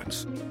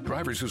insurance.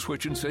 Drivers who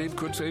switch and save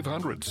could save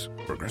hundreds.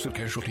 Progressive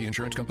Casualty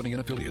Insurance Company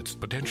and affiliates.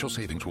 Potential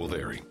savings will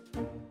vary.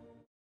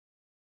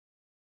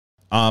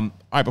 All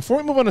right, before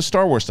we move on to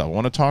Star Wars stuff, I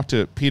want to talk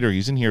to Peter.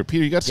 He's in here.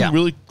 Peter, you got some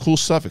really cool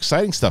stuff,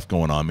 exciting stuff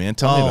going on, man.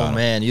 Tell me about it. Oh,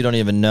 man, you don't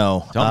even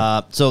know.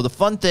 So the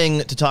fun thing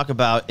to talk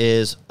about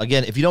is,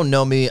 again, if you don't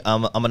know me,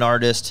 I'm an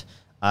artist.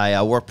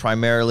 I work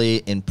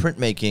primarily in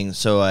printmaking,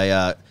 so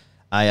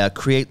I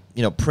create,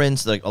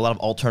 prints, like a lot of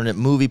alternate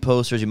movie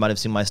posters. You might have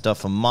seen my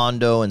stuff from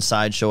Mondo and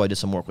Sideshow. I did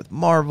some work with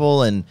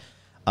Marvel and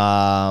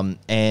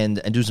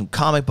do some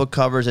comic book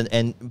covers,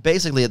 and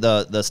basically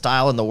the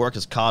style and the work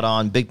has caught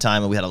on big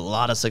time, and we had a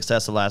lot of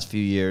success the last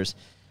few years.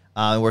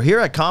 We're here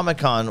at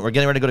Comic-Con. We're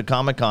getting ready to go to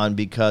Comic-Con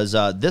because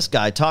this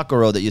guy,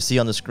 Takaro, that you see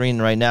on the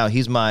screen right now,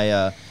 he's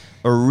my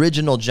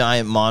original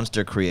giant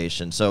monster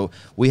creation. So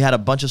we had a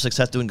bunch of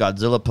success doing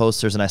Godzilla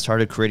posters, and I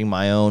started creating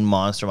my own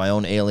monster, my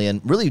own alien,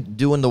 really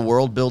doing the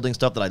world building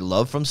stuff that I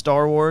love from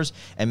Star Wars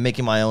and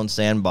making my own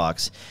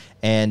sandbox.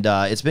 And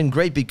it's been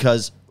great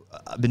because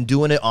I've been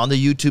doing it on the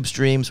YouTube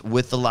streams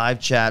with the live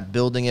chat,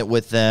 building it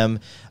with them,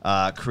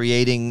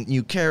 creating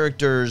new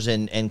characters,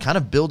 and kind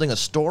of building a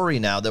story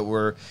now that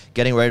we're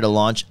getting ready to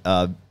launch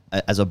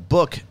as a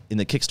book in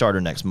the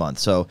Kickstarter next month.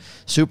 So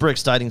super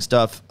exciting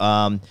stuff.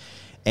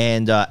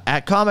 And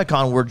at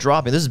Comic-Con, we're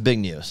dropping. This is big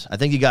news. I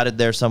think you got it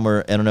there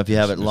somewhere. I don't know if you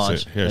have it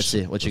launched. Let's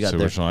see what you got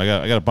there. I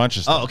got a bunch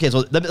of stuff. Oh, okay.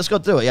 So let's go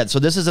through it. Yeah. So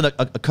this is a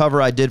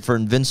cover I did for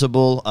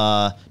Invincible,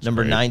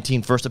 number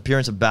 19, first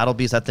appearance of Battle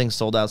Beast. That thing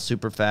sold out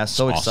super fast.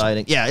 So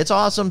exciting. Yeah, it's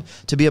awesome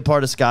to be a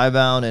part of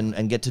Skybound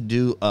and get to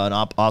do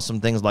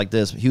awesome things like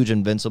this. Huge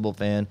Invincible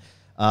fan.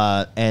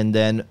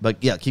 But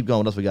yeah, keep going.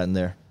 What else we got in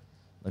there?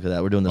 Look at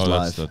that. We're doing this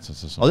live. So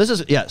this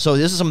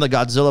is some of the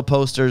Godzilla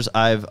posters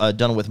I've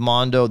done with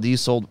Mondo. These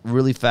sold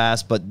really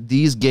fast, but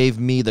these gave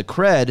me the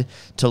cred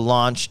to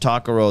launch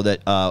Takaro,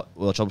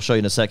 which I'll show you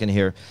in a second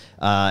here,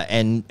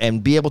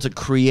 and be able to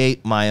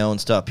create my own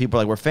stuff. People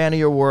are like, we're a fan of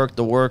your work.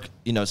 The work,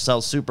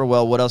 sells super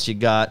well. What else you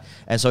got?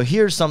 And so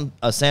here's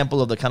a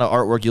sample of the kind of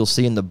artwork you'll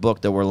see in the book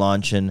that we're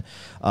launching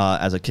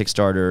as a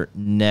Kickstarter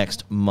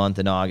next month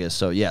in August.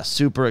 So yeah,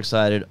 super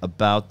excited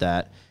about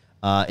that.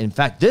 In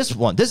fact, this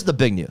is the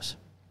big news.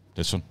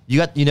 This one?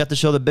 You have to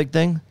show the big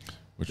thing?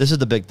 This is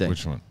the big thing.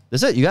 Which one?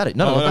 This is it. You got it.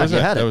 No, you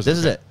had it. This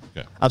is it.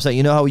 Okay. I'm saying,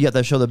 you know how you have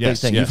to show the big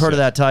thing? You've heard of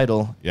that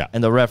title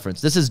and the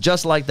reference. This is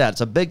just like that.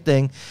 It's a big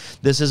thing.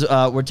 This is,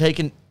 we're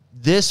taking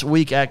this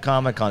week at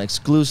Comic-Con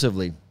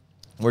exclusively.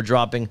 We're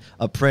dropping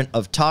a print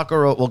of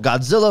Takaro,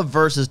 Godzilla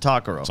versus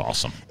Takaro. It's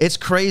awesome. It's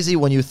crazy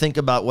when you think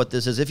about what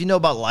this is. If you know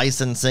about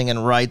licensing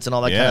and rights and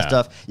all that kind of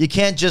stuff, you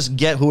can't just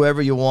get whoever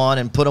you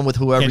want and put them with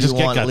whoever you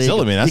want.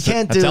 Godzilla, man. You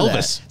can't do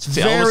Elvis. that. It's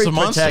very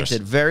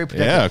protected. Very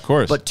protected. Yeah, of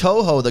course. But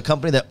Toho, the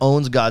company that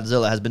owns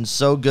Godzilla, has been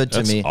so good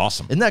to me. That's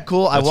awesome. Isn't that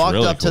cool? That's I walked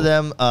really up to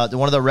them, one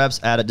of the reps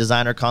at a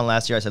designer con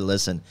last year. I said,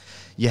 listen,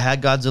 you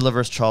had Godzilla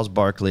versus Charles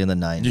Barkley in the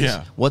 90s.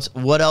 Yeah.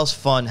 What else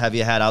fun have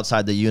you had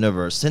outside the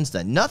universe since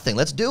then? Nothing.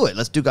 Let's do it.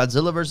 Let's do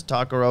Godzilla versus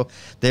Takaro.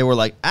 They were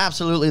like,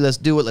 absolutely, let's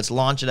do it. Let's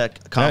launch it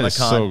at Comic-Con. That is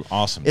so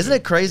awesome. Isn't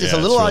it crazy? It's a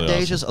little really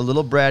audacious, a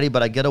little bratty,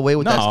 but I get away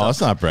with that stuff. No,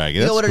 it's not braggy.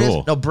 You know what cool. it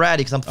is? No, bratty,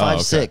 because I'm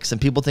 5'6", and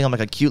people think I'm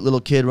like a cute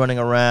little kid running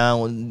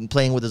around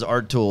playing with his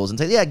art tools and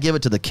say, yeah, give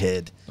it to the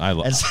kid. I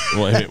love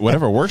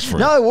whatever works for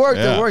you. No, it worked.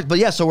 Yeah. It worked. But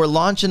yeah, so we're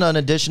launching an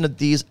edition of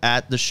these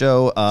at the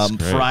show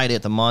Friday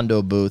at the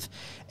Mondo booth.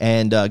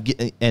 And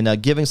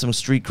giving some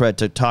street cred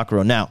to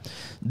Takaro. Now,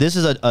 this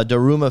is a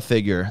Daruma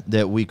figure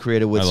that we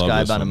created with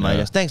Skybound and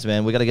Midas. Thanks,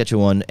 man. We got to get you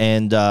one.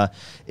 And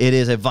it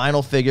is a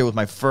vinyl figure with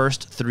my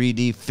first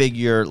 3D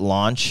figure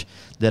launch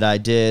that I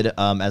did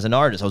as an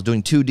artist. I was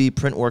doing 2D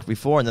print work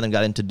before, and then I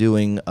got into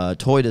doing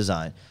toy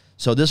design.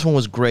 So this one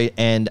was great,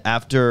 and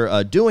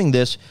after doing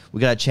this,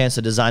 we got a chance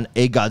to design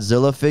a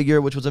Godzilla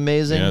figure, which was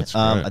amazing. Yeah, that's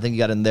great. I think you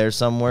got in there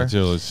somewhere.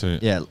 Let's see.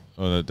 Yeah.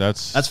 Oh,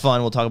 that's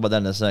fun. We'll talk about that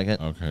in a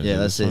second. Okay. Yeah,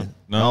 let's see.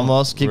 No,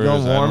 almost. Keep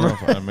going warmer.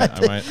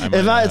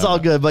 If not, it's all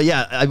good. But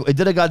yeah, I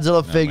did a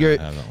Godzilla figure,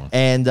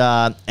 and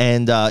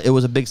it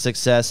was a big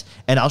success.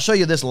 And I'll show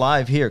you this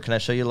live here. Can I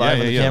show you live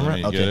on the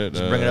camera? Okay.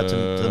 Just bring it up to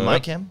the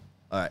mic cam.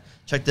 All right.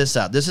 Check this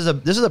out. This is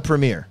a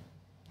premiere.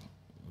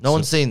 No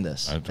one's seen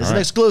this. It's an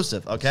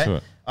exclusive.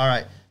 Okay. All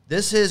right.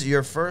 This is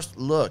your first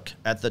look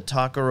at the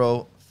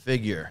Takaro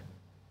figure.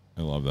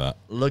 I love that.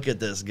 Look at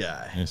this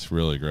guy. It's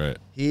really great.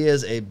 He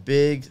is a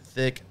big,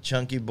 thick,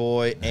 chunky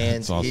boy,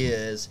 and awesome. he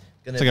is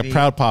going to be... It's like a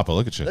proud papa.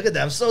 Look at you. Look at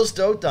that. I'm so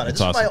stoked on it.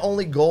 This is my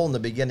only goal in the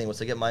beginning, was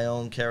to get my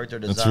own character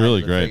design. That's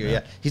really great, man.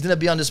 Yeah. He's going to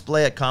be on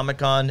display at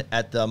Comic-Con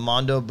at the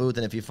Mondo booth,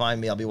 and if you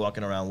find me, I'll be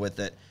walking around with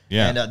it.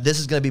 Yeah. And this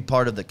is going to be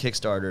part of the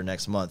Kickstarter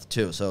next month,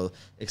 too. So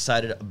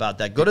excited about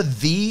that. Go to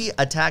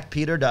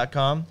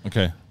theattackpeter.com.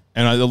 Okay.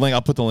 And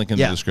I'll put the link in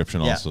the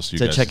description also, so you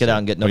guys check it out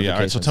and get notifications.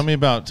 All right, so tell me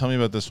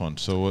about this one.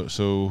 So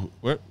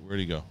where'd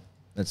he go?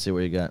 Let's see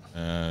where you got.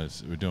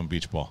 We're doing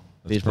beach ball.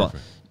 That's beach perfect.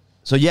 ball.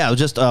 So yeah,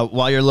 just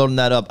while you're loading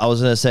that up, I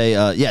was gonna say,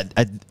 at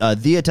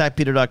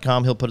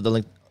theattackpeter.com, he'll put the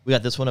link. We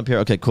got this one up here.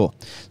 Okay, cool.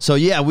 So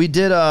yeah, we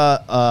did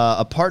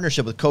a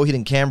partnership with Coheed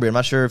and Cambria. I'm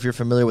not sure if you're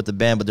familiar with the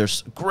band, but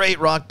there's great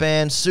rock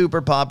band,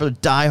 super popular,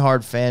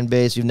 diehard fan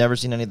base. You've never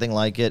seen anything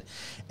like it,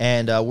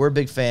 and we're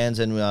big fans.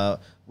 And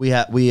we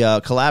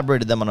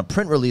collaborated them on a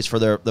print release for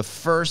the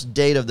first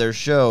date of their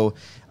show.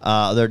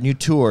 Their new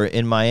tour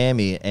in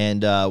Miami,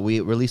 and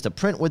we released a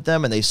print with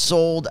them, and they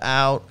sold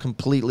out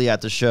completely at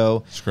the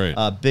show. It's great.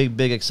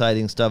 Big,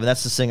 exciting stuff. And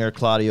that's the singer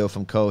Claudio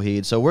from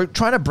Coheed. So we're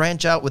trying to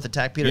branch out with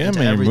Attack Peter into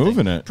everything. You're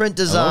moving it. Print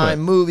design,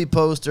 movie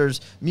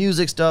posters,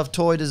 music stuff,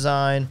 toy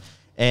design,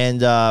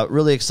 and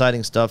really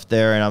exciting stuff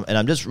there. And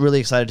I'm just really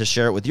excited to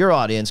share it with your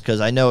audience,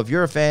 because I know if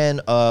you're a fan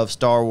of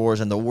Star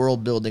Wars and the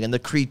world building and the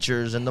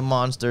creatures and the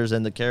monsters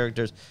and the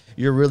characters,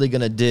 you're really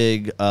going to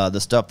dig the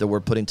stuff that we're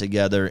putting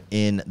together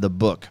in the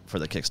book for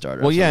the Kickstarter.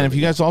 Well, yeah, and if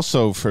you guys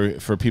also,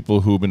 for people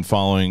who've been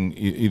following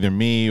either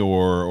me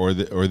or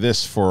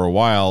this for a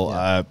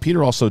while,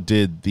 Peter also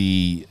did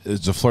the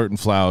Flirt and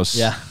Flouse.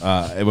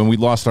 Yeah. When we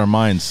lost our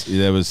minds,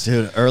 that was...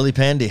 Dude, early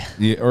Pandy.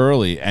 Yeah,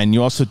 early. And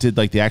you also did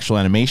like the actual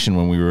animation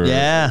when we were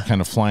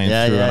kind of flying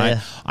through.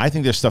 And I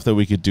think there's stuff that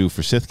we could do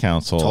for Sith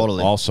Council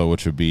also,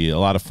 which would be a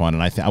lot of fun.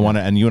 And I want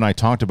to, and you and I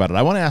talked about it.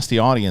 I want to ask the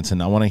audience,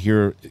 and I want to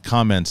hear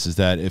comments, is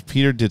that if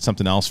Peter did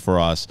something else for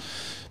us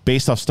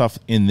based off stuff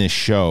in this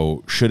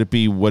show, should it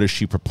be what is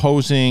she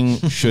proposing?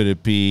 Should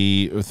it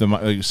be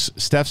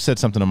Steph said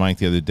something to Mike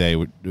the other day,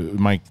 which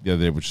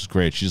is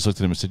great. She just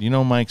looked at him and said,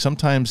 Mike,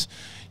 sometimes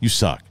you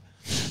suck.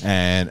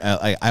 And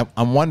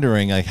I'm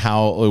wondering like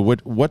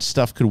what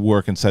stuff could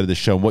work inside of the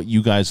show, what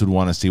you guys would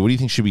want to see. What do you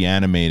think should be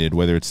animated,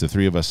 whether it's the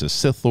three of us as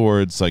Sith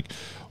Lords, like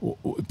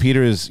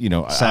Peter is,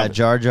 Sad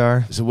Jar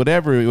Jar. So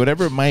whatever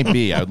it might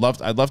be, I'd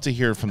love to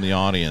hear from the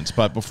audience.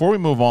 But before we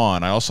move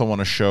on, I also want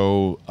to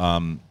show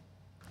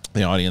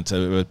the audience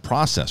a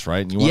process, right?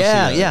 And you want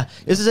to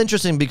see This is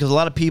interesting because a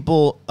lot of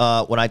people,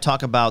 when I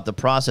talk about the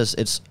process,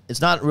 it's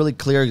not really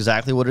clear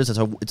exactly what it is.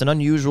 It's an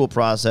unusual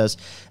process,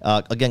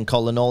 again,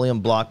 called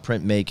linoleum block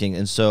print making.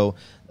 And so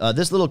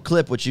this little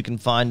clip, which you can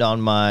find on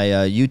my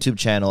YouTube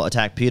channel,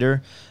 Attack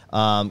Peter,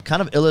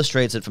 kind of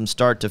illustrates it from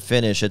start to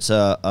finish. It's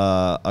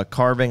a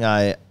carving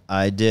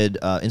I did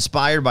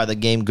inspired by the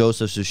game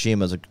Ghost of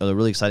Tsushima. It's a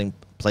really exciting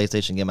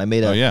PlayStation game. I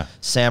made a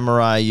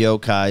samurai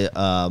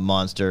yokai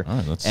monster. All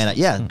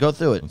right, go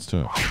through it. Let's do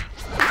it.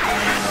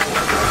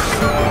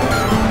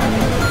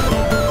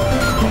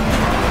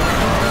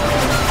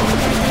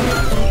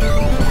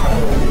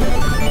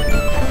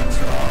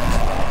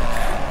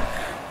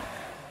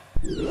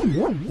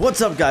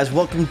 What's up, guys?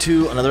 Welcome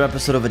to another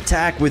episode of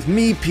Attack with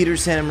me, Peter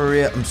Santa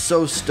Maria. I'm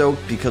so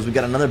stoked because we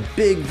got another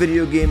big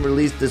video game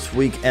released this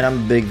week, and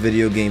I'm a big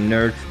video game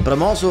nerd, but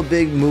I'm also a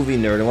big movie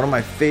nerd, and one of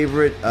my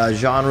favorite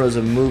genres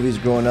of movies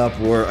growing up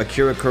were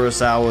Akira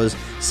Kurosawa's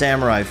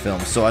samurai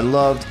films. So I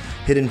loved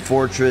Hidden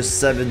Fortress,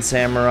 Seven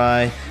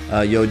Samurai,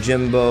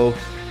 Yojimbo,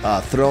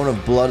 Throne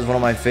of Blood is one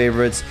of my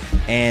favorites,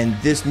 and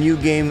this new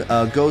game,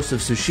 Ghost of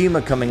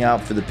Tsushima, coming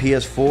out for the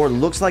PS4,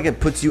 looks like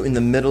it puts you in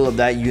the middle of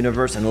that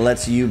universe and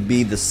lets you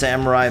be the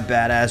samurai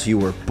badass you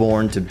were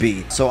born to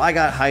be. So I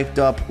got hyped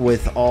up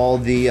with all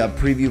the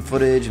preview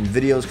footage and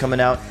videos coming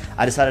out.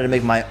 I decided to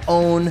make my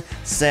own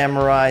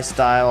samurai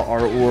style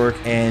artwork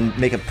and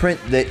make a print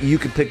that you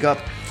could pick up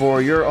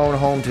for your own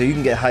home so you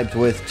can get hyped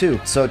with too.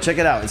 So check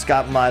it out. It's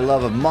got my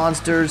love of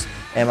monsters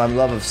and my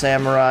love of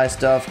samurai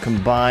stuff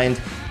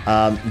combined.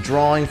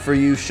 Drawing for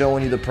you,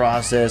 showing you the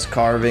process,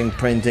 carving,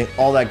 printing,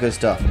 all that good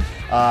stuff.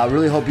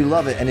 Really hope you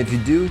love it. And if you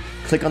do,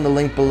 click on the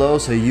link below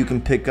so you can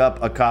pick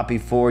up a copy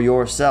for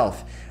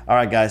yourself. All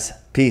right, guys.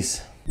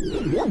 Peace.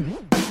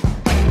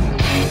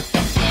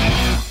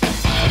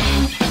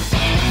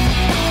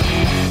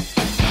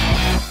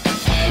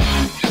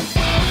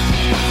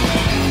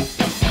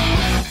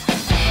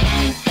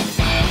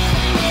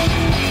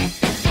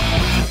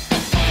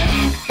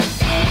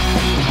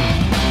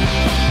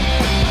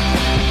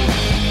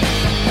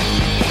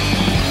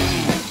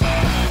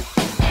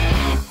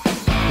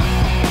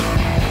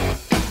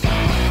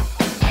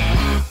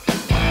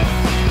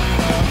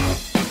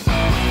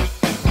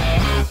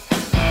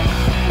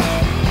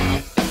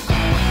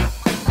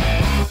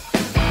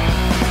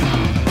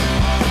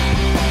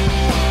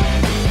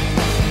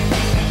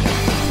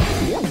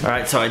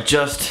 Alright, so I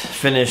just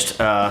finished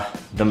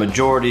the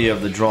majority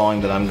of the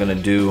drawing that I'm going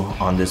to do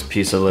on this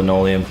piece of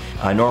linoleum.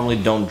 I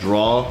normally don't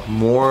draw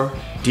more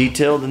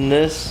detailed than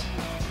this.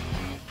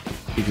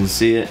 You can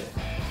see it.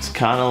 It's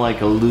kind of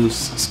like a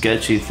loose,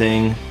 sketchy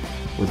thing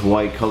with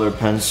white color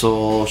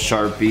pencil,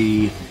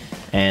 Sharpie,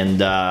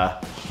 and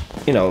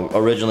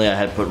originally I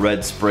had put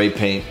red spray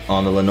paint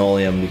on the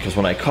linoleum because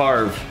when I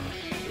carve,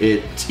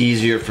 it's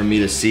easier for me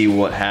to see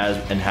what has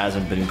and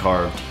hasn't been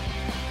carved.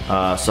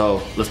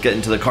 So let's get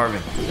into the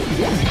carving.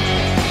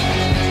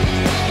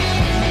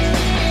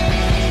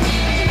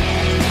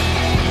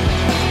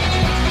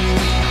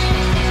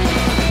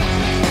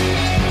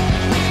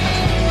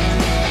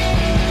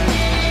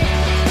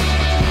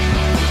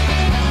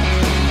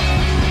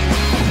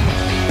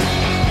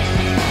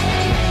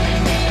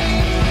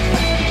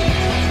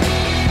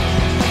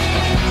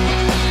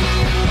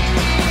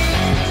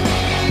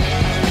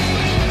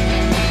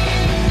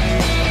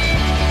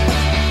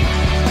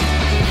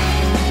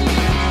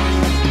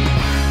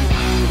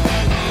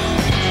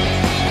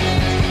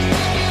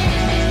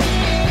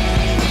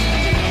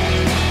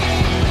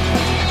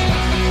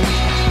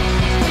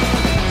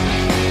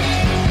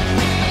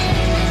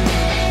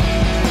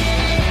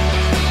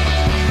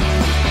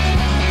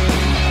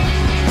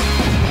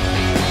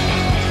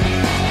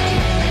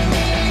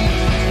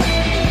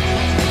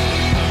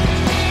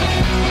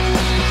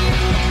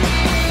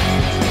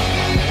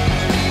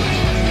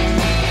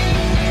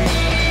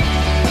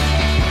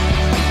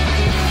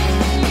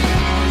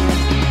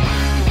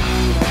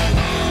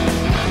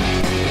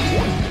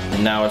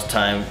 And now it's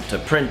time to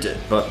print it.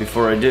 But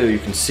before I do, you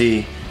can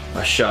see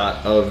a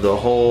shot of the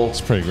whole It's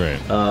pretty great.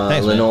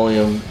 Thanks,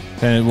 linoleum.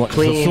 And the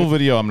clean. full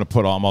video I'm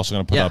also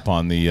going to put Yeah. up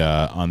on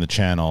the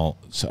channel,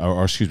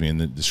 or excuse me, in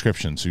the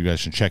description, so you guys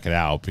should check it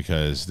out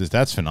because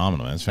that's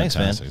phenomenal. That's Thanks,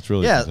 fantastic. man. It's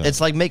really yeah. good. It's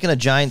like making a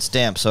giant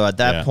stamp. So at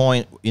that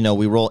point,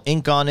 we roll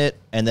ink on it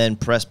and then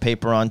press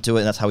paper onto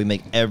it, and that's how we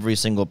make every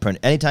single print.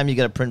 Anytime you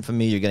get a print from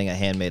me, you're getting a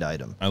handmade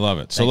item. I love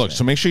it. So Thanks, look, man.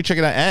 so make sure you check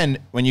it out. And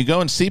when you go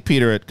and see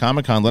Peter at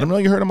Comic-Con, let him know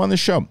you heard him on this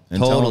show. And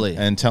Totally.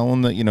 Tell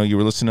him that you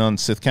were listening on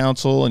Sith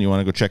Council and you want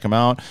to go check him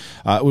out.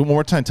 One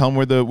more time, tell him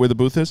where the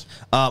booth is.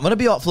 I'm gonna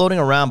be out floating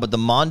around, but the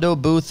Mondo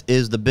booth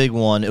is the big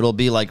one. It'll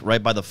be like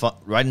right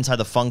inside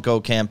the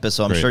Funko campus.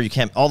 So I'm Great. sure you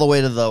can't all the way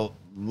to the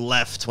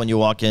left when you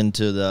walk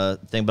into the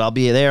thing. But I'll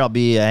be there. I'll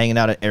be hanging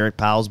out at Eric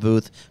Powell's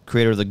booth,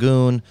 creator of the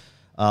Goon.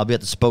 I'll be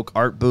at the Spoke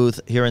Art booth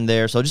here and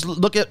there. So just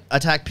look at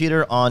Attack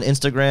Peter on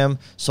Instagram,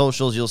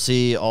 socials. You'll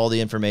see all the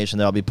information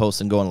that I'll be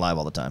posting, going live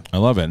all the time. I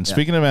love it. And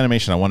speaking of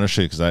animation, I want to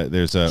show you because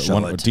there's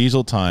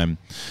Diesel Time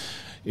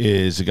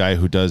is a guy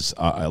who does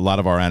a lot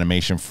of our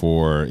animation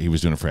he was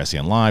doing it for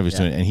SEN Live.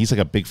 And he's like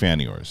a big fan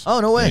of yours. Oh,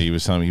 no way. And he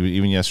was telling me,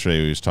 even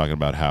yesterday, he was talking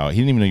about how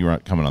he didn't even know you were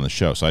coming on the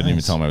show. So I didn't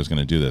even tell him I was going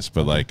to do this.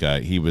 But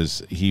he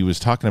was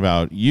talking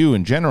about you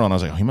in general. And I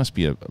was like, he must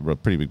be a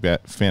pretty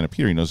big fan of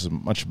Peter. He knows as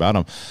much about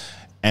him.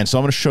 And so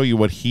I'm going to show you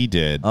what he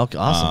did. Okay,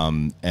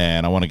 awesome.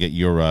 And I want to get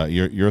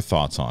your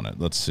thoughts on it.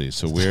 Let's see.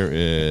 So where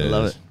is... I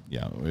love it.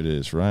 Yeah, it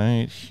is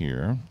right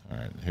here. All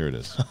right, here it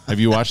is. Have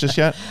you watched this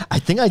yet? I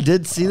think I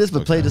did see this,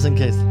 but play just in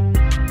case.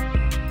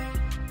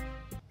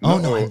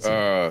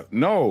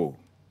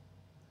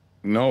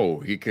 No,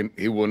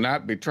 he will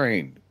not be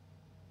trained.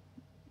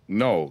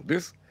 No,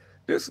 this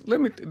little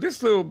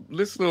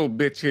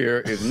bitch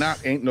here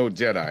ain't no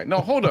Jedi. No,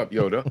 hold up,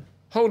 Yoda.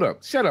 Hold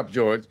up. Shut up,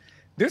 George.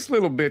 This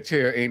little bitch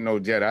here ain't no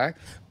Jedi.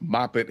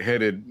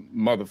 Moppet-headed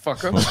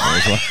motherfucker.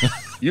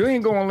 You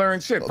ain't gonna learn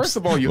shit. First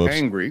of all, you're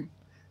angry.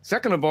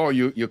 Second of all,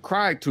 you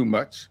cry too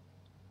much.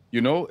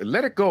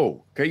 Let it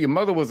go. Okay, your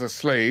mother was a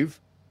slave,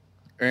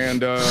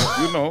 and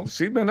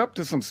she's been up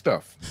to some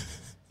stuff.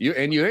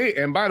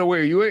 And by the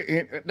way,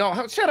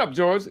 no, shut up,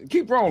 George.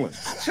 Keep rolling.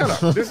 Shut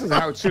up. This is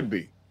how it should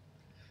be.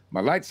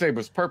 My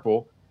lightsaber's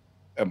purple,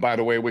 and by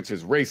the way, which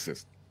is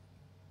racist.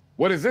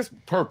 What is this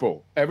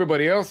purple?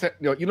 Everybody else,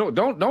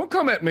 don't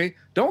come at me.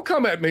 Don't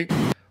come at me.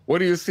 What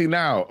do you see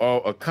now? Oh,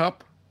 a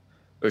cup,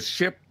 a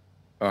ship.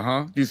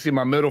 Do you see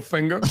my middle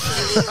finger?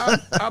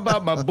 How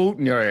about my boot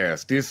in your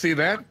ass? Do you see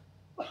that?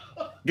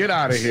 Get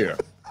out of here.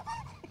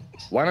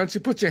 Why don't you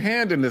put your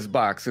hand in this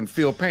box and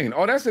feel pain?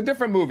 Oh, that's a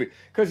different movie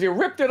because you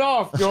ripped it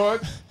off,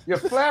 George. You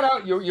flat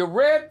out, you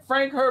read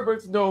Frank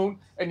Herbert's Dune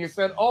and you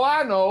said, oh,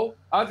 I know.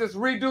 I'll just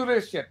redo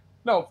this shit.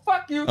 No,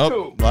 fuck you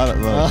too.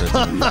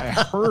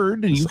 I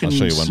heard you can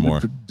show you one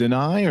more.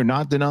 Deny or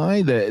not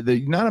deny that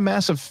you're not a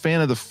massive fan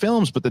of the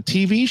films, but the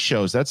TV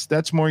shows,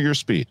 that's more your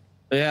speed.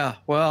 Yeah,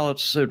 well,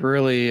 it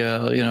really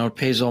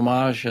pays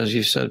homage, as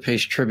you said,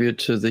 pays tribute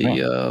to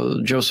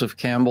the Joseph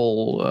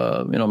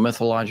Campbell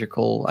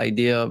mythological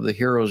idea of the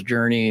hero's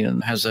journey,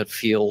 and has that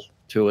feel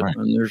to it. Right.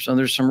 And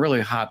there's some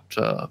really hot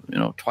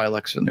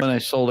Twi'leks in there. When I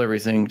sold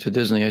everything to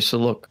Disney, I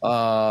said, look,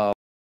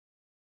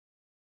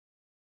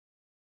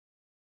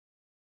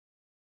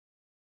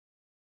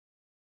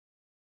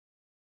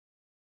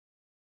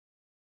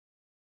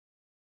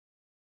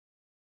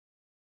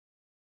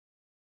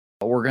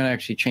 we're going to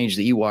actually change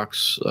the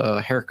Ewoks'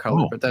 hair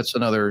color, but that's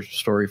another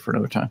story for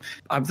another time.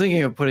 I'm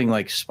thinking of putting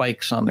like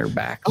spikes on their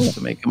backs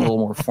to make them a little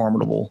more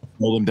formidable.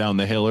 Roll them down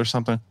the hill or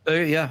something?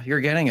 Yeah, you're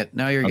getting it.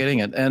 Now you're getting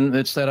it. And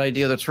it's that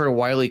idea, that sort of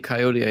Wile E.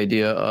 Coyote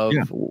idea of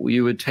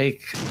you would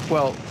take,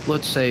 well,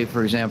 let's say,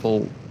 for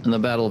example, in the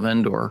Battle of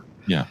Endor,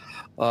 you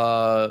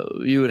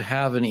would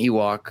have an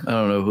Ewok. I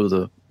don't know who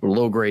the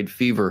low-grade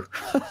fever,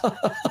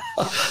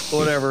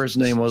 whatever his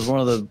name was, one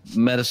of the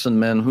medicine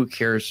men, who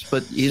cares?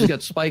 But he's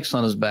got spikes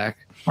on his back.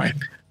 Right.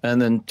 And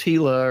then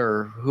Tila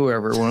or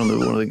whoever, one of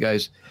the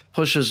guys,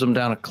 pushes him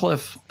down a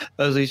cliff.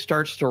 As he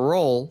starts to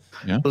roll,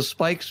 the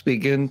spikes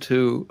begin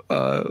to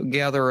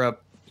gather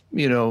up,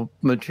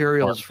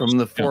 materials from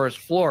the forest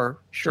floor.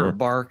 Sure,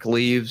 bark,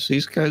 leaves,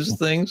 these kinds of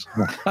things.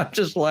 I'm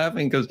just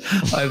laughing because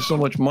I have so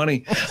much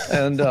money.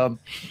 And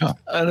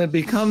it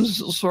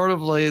becomes sort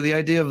of like the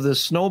idea of the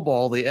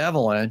snowball, the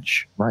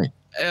avalanche. Right.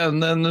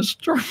 And then the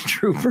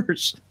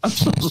stormtroopers, I'm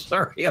so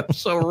sorry, I'm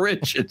so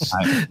rich. It's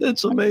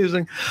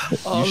amazing. The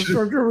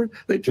stormtroopers,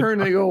 they turn,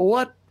 they go,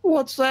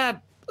 what's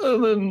that?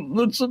 And then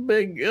it's a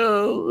big,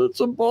 it's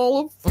a ball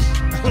of.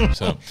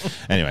 So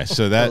anyway,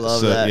 so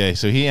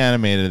so he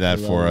animated that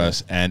for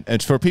us, and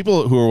it's for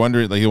people who are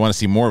wondering, like, you want to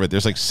see more of it.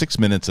 There's like 6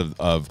 minutes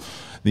of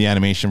the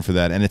animation for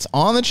that, and it's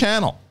on the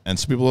channel. And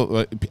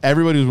so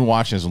everybody who's been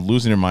watching is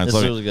losing their minds.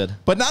 It's really good,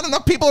 but not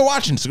enough people are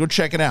watching, so go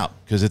check it out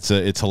because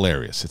it's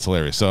hilarious. It's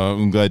hilarious. So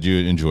I'm glad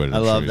you enjoyed it. I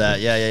love that.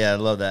 Yeah, I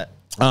love that.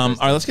 All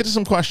right, let's get to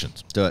some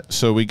questions. Do it.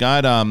 So we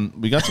got some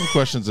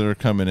questions that are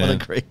coming in.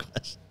 What a great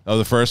question. Oh,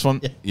 the first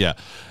one? Yeah.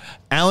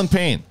 Alan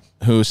Payne,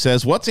 who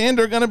says, what's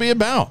Andor going to be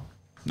about?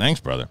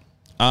 Thanks, brother.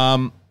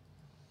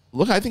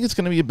 look, I think it's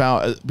going to be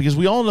about because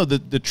we all know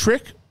that the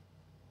trick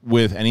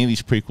with any of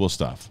these prequel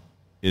stuff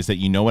is that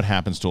you know what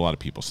happens to a lot of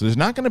people. So there's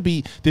not going to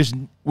be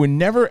we're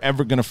never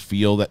ever going to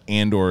feel that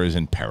Andor is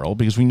in peril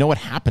because we know what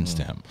happens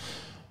to him.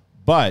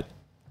 But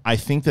I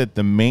think that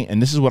the main,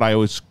 and this is what I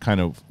always kind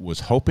of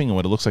was hoping and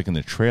what it looks like in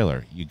the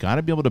trailer, you got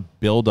to be able to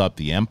build up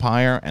the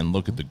Empire and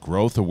look at the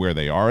growth of where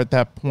they are at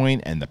that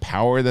point and the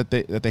power that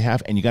they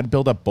have, and you got to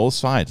build up both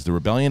sides, the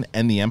Rebellion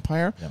and the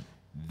Empire. Yeah.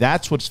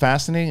 That's what's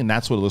fascinating, and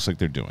that's what it looks like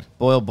they're doing.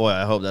 Boy, oh boy,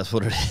 I hope that's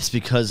what it is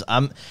because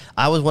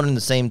I was wondering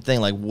the same thing.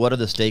 Like, what are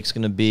the stakes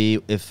going to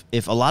be if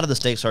a lot of the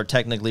stakes are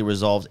technically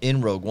resolved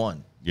in Rogue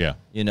One? Yeah.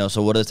 You know,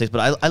 so what are the stakes?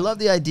 But I love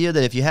the idea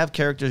that if you have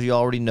characters you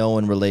already know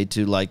and relate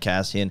to, like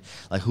Cassian,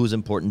 like who's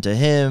important to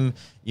him,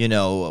 you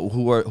know,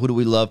 who do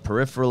we love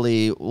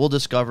peripherally? We'll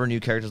discover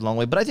new characters along the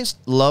way. But I just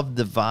love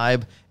the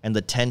vibe and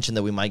the tension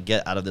that we might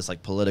get out of this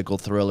like political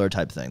thriller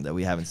type thing that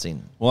we haven't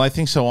seen. Well, I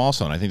think so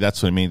also. And I think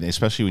that's what I mean,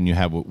 especially when you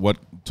have what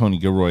Tony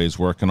Gilroy is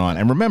working on.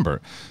 And remember,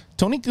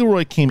 Tony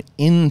Gilroy came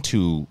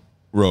into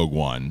Rogue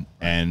One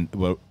and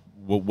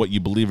what you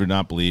believe or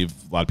not believe,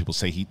 a lot of people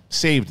say he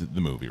saved the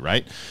movie,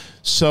 right?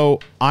 So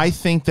I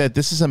think that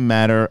this is a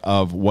matter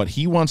of what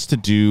he wants to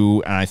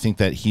do, and I think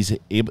that he's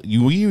able.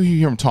 You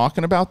hear him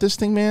talking about this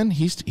thing, man.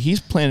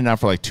 He's planning out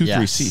for like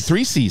three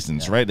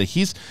seasons, right? Like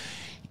he's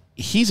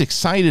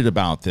excited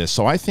about this.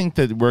 So I think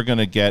that we're going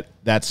to get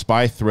that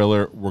spy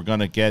thriller. We're going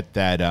to get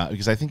that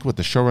because I think what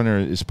the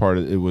showrunner is part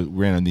of it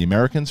ran on The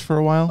Americans for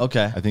a while.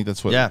 Okay, I think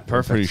that's what. Yeah, I'm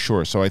perfect. pretty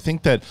sure. So I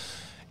think that.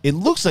 It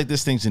looks like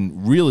this thing's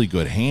in really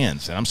good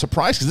hands, and I'm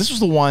surprised because this is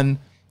the one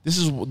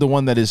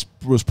that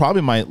was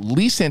probably my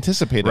least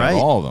anticipated of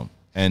all of them.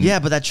 And yeah,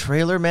 but that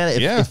trailer,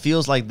 man, it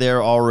feels like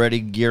they're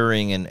already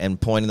gearing and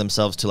pointing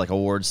themselves to like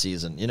award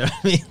season. You know what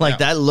I mean? Like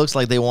that looks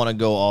like they want to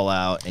go all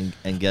out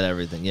and get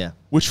everything. Yeah,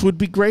 which would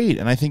be great,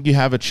 and I think you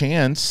have a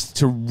chance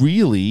to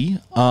really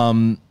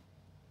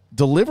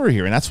deliver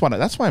here, and that's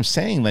why I'm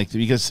saying like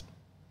because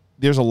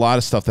there's a lot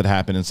of stuff that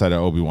happened inside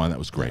of Obi-Wan that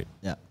was great.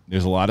 Yeah.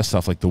 There's a lot of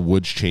stuff like the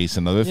woods chase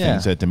and other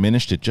things that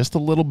diminished it just a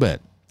little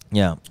bit.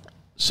 Yeah.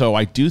 So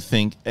I do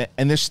think,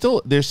 and there's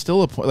still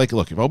a point. Like,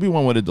 look, if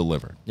Obi-Wan would have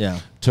delivered,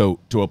 to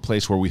a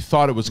place where we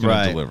thought it was going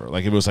to deliver,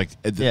 like it was like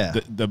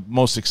the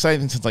most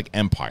exciting since like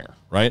Empire,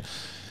 right?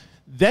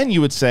 Then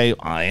you would say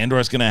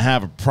Andor's going to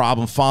have a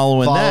problem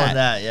following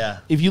that. Yeah.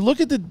 If you look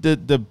at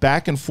the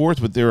back and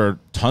forth, but there are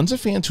tons of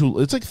fans who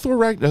it's like Thor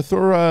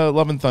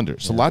Love and Thunder.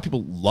 So a lot of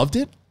people loved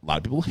it. A lot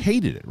of people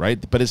hated it,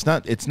 right? But it's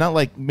not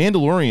like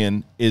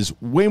Mandalorian is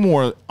way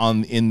more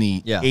in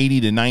the 80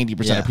 to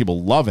 90% of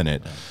people loving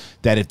it. Yeah.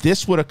 That if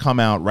this would have come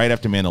out right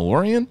after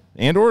Mandalorian,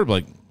 Andor would be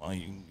like, well,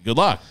 good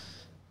luck.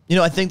 You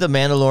know, I think the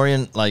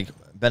Mandalorian like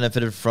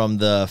benefited from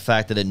the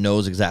fact that it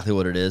knows exactly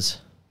what it is.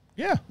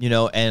 Yeah. You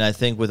know, and I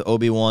think with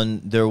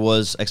Obi-Wan, there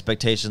was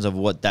expectations of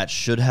what that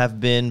should have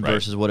been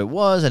versus what it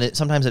was. And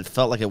sometimes it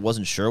felt like it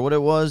wasn't sure what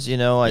it was. You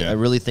know, I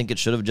really think it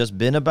should have just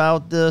been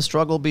about the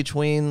struggle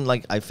between,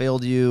 like, I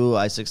failed you,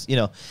 you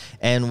know.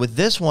 And with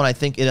this one, I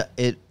think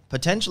it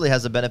potentially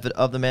has the benefit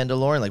of the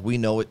Mandalorian. Like, we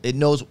know it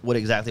knows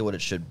exactly what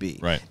it should be.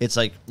 Right. It's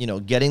like, you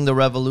know, getting the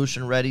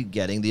revolution ready,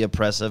 getting the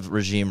oppressive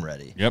regime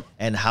ready. Yep.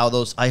 And how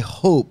I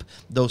hope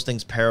those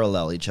things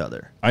parallel each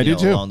other. I do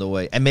too. Along the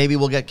way. And maybe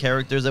we'll get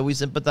characters that we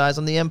sympathize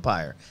on the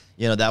Empire.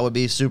 You know, that would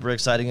be super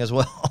exciting as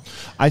well.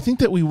 I think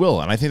that we will.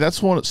 And I think that's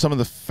some of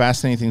the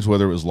fascinating things,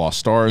 whether it was Lost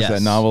Stars,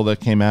 that novel that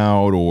came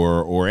out,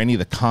 or any of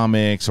the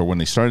comics, or when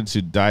they started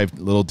to dive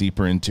a little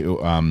deeper into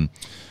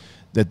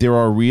that there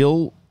are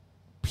real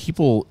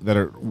people that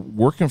are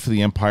working for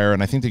the Empire,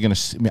 and I think they're going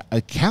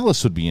to.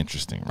 Callus would be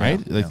interesting,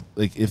 right? Yeah,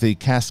 like if they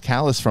cast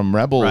Callus from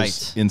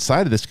Rebels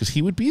inside of this, because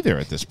he would be there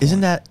at this point.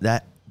 Isn't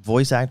that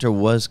voice actor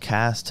was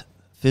cast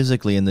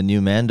physically in the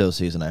new Mando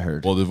season? I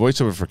heard. Well, the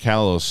voiceover for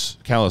Callus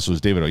was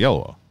David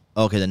Oyelowo.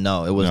 Okay, then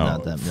no, it was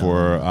not them.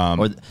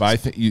 But I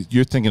think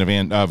you're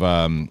thinking of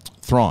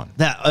Thrawn.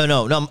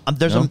 No.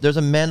 There's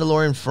a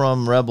Mandalorian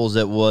from Rebels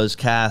that was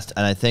cast,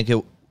 and I think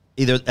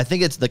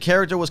it's the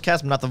character was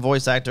cast, but not the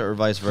voice actor, or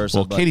vice versa.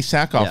 Well, Katie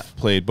Sackhoff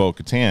played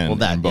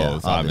Bo-Katan in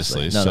both,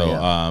 obviously. It's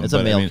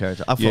a male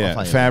character.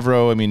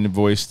 Favreau,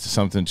 voiced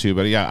something too.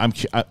 But yeah,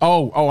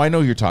 I know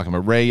who you're talking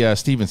about. Ray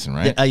Stevenson,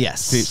 right?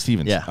 Yes,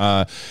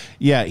 Stevenson.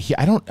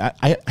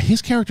 Yeah.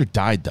 His character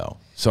died though.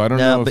 So I don't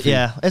know. But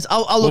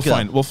I'll look it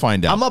up. We'll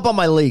find out. I'm up on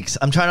my leaks.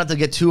 I'm trying not to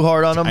get too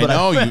hard on them. But I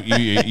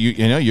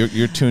know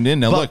you're tuned in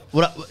now. Look,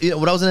 what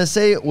I was going to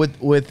say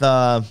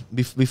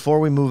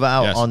before we move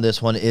out on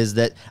this one is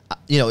that I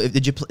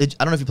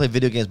don't know if you play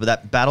video games, but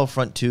that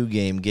Battlefront 2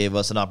 game gave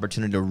us an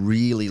opportunity to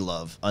really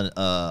love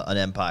an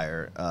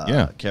Empire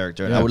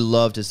character, and I would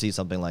love to see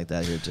something like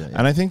that here too.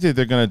 And I think that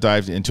they're going to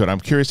dive into it. I'm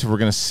curious if we're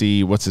going to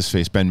see what's his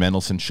face, Ben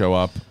Mendelsohn, show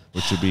up,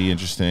 which would be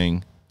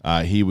interesting.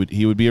 He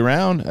would be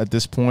around at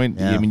this point.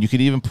 Yeah. I mean, you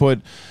could even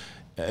put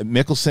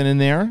Mikkelsen in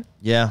there.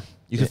 Yeah,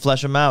 you could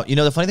flesh him out. You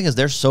know, the funny thing is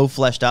they're so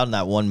fleshed out in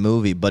that one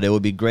movie, but it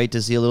would be great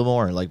to see a little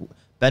more. Like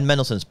Ben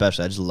Mendelsohn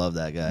especially. I just love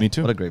that guy. Me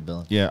too. What a great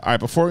villain. Yeah. All right,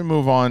 before we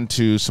move on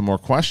to some more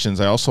questions,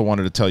 I also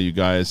wanted to tell you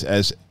guys,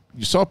 as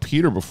you saw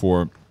Peter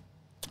before,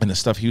 and the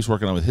stuff he was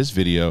working on with his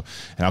video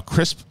and how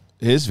crisp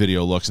his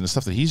video looks and the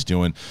stuff that he's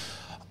doing.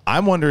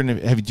 I'm wondering,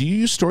 do you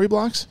use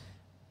Storyblocks?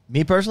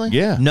 Me personally?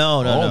 Yeah.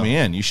 No. Oh,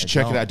 man, you should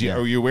check it out.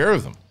 Are you aware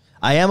of them?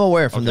 I am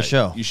aware from the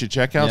show. You should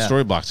check out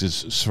Storyblocks.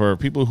 It's for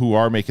people who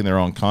are making their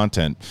own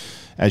content.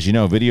 As you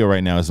know, video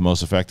right now is the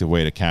most effective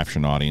way to capture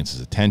an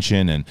audience's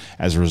attention, and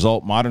as a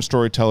result, modern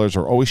storytellers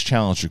are always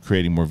challenged with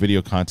creating more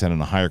video content on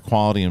a higher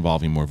quality,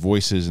 involving more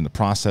voices in the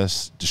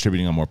process,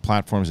 distributing on more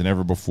platforms than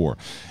ever before.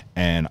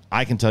 And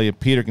I can tell you,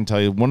 Peter can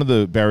tell you, one of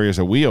the barriers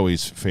that we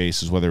always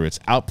face is whether it's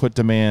output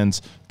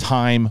demands,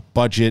 time,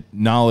 budget,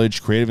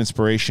 knowledge, creative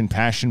inspiration,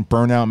 passion,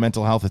 burnout,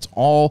 mental health. It's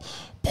all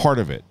part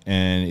of it,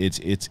 and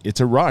it's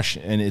a rush,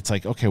 and it's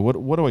like, okay,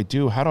 what do I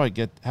do? How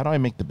do I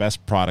make the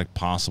best product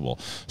possible?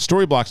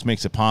 Storyblocks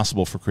makes it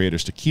possible for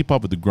creators to keep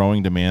up with the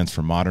growing demands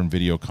for modern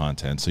video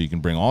content, so you can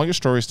bring all your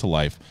stories to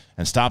life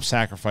and stop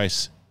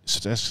sacrificing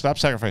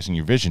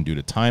your vision due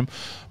to time,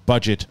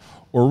 budget,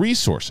 or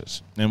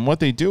resources. And what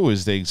they do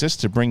is they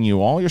exist to bring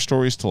you all your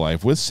stories to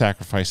life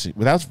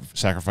without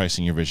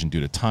sacrificing your vision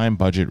due to time,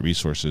 budget,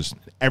 resources.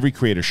 Every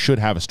creator should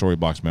have a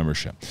Storyblocks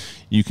membership.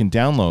 You can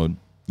go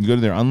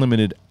to their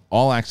unlimited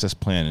all-access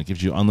plan, and it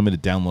gives you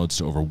unlimited downloads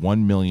to over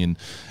 1 million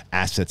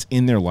assets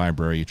in their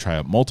library. You try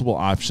out multiple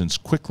options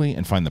quickly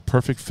and find the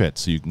perfect fit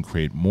so you can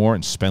create more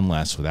and spend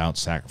less without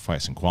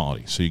sacrificing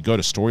quality. So you go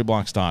to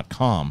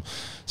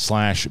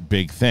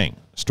storyblocks.com/bigthing.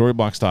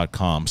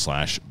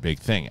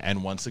 Storyblocks.com/bigthing.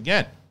 And once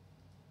again,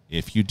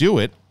 if you do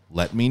it,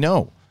 let me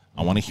know.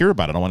 I want to hear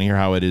about it. I want to hear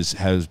how it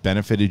has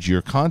benefited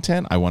your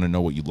content. I want to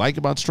know what you like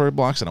about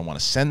Storyblocks, and I want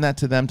to send that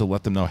to them to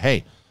let them know,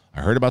 hey, I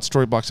heard about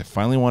Storyblocks. I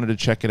finally wanted to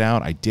check it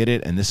out. I did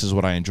it, and this is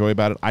what I enjoy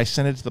about it. I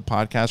send it to the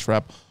podcast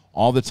rep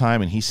all the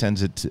time, and he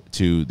sends it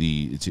to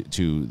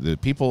the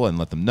people and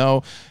let them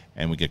know,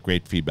 and we get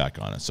great feedback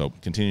on it. So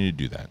continue to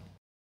do that.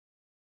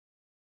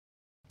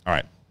 All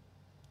right,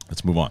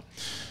 let's move on.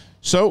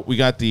 So we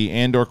got the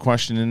Andor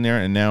question in there,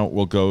 and now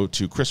we'll go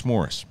to Chris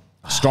Morris.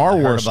 Star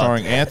Wars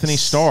starring Anthony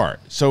Starr.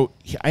 So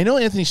I know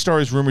Anthony Starr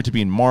is rumored to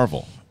be in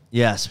Marvel.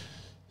 Yes.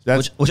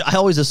 Which I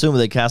always assume if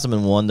they cast him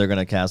in one, they're going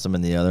to cast him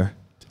in the other.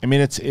 I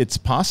mean, it's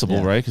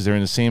possible, right? Because they're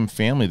in the same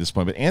family at this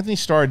point. But Anthony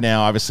Starr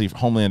now, obviously,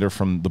 Homelander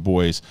from The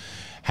Boys,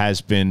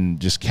 has been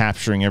just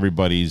capturing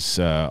everybody's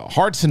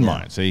hearts and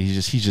minds. So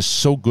he's just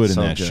so good in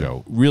that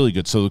show, really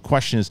good. So the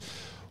question is,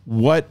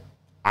 what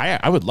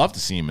I would love to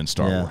see him in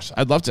Star Wars.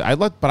 But I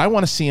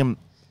want to see him.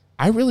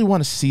 I really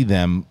want to see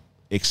them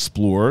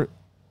explore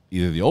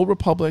either the Old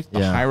Republic,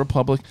 the High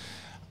Republic.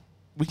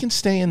 We can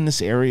stay in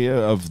this area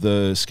of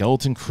the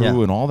Skeleton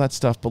Crew and all that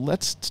stuff, but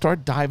let's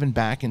start diving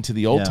back into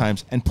the old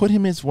times and put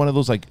him as one of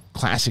those like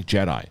classic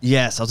Jedi.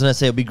 Yes, I was going to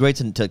say it'd be great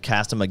to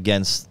cast him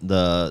against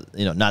the,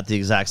 not the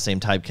exact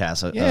same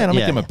typecast. Don't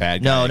make him a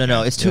bad guy.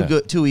 No, it's too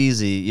good, too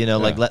easy.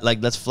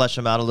 Like let's flesh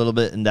him out a little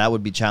bit, and that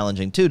would be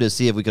challenging too to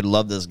see if we could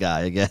love this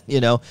guy again.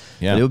 But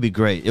it would be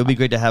great. It would be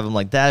great to have him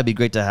like that. It'd be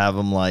great to have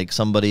him like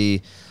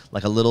somebody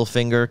like a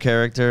Littlefinger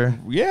character.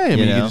 Yeah, I mean,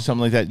 you could do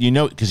something like that.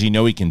 Because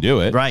he can do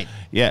it. Right.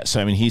 Yeah,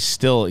 so I mean,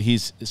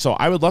 so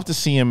I would love to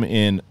see him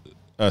in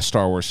a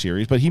Star Wars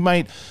series, but he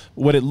might,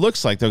 what it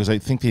looks like though, because I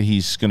think that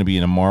he's going to be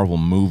in a Marvel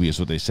movie is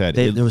what they said.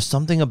 There was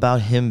something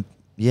about him.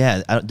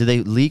 Yeah, did they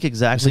leak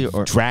exactly?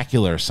 Or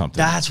Dracula or something.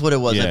 That's what it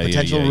was.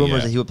 Potential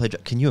rumors that he would play.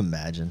 Can you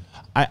imagine?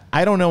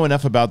 I don't know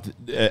enough about.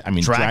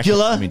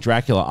 Dracula.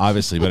 Dracula,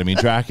 obviously, but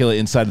Dracula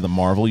inside of the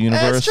Marvel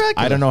universe.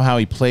 I don't know how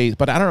he plays,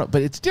 but I don't know.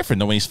 But it's different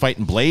though when he's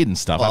fighting Blade and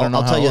stuff. Well, I don't know.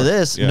 I'll tell you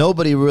this: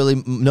 nobody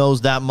really knows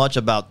that much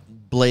about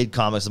Blade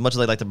comics, as much as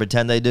they like to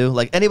pretend they do.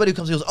 Like anybody who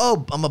comes and goes,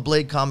 "Oh, I'm a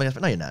Blade comic."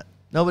 No, you're not.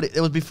 Nobody.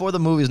 It was before the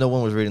movies. No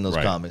one was reading those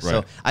comics.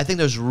 So I think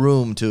there's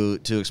room to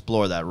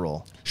explore that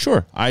role.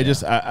 Sure. I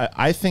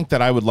think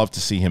that I would love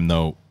to see him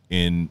though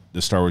in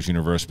the Star Wars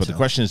universe. But the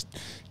question is,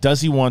 does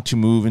he want to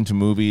move into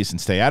movies and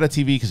stay out of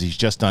TV because he's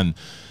just done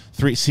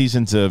 3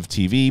 seasons of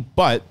TV?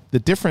 But the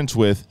difference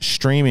with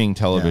streaming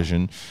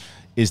television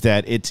is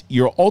that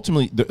you're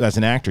ultimately, as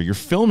an actor, you're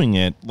filming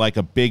it like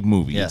a big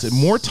movie. Yes. It's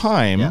more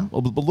time, a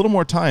little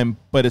more time,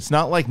 but it's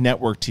not like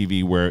network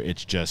TV where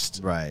it's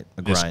just a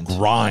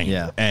grind.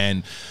 Yeah.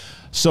 And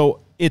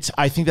so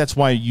I think that's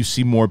why you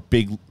see more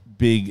big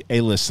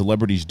A-list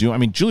celebrities do. I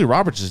mean, Julia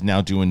Roberts is now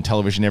doing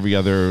television every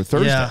other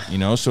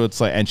Thursday, so it's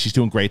like, and she's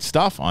doing great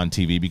stuff on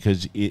TV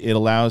because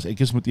it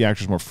gives the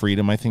actors more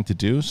freedom, I think, to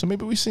do. So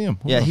maybe we see him.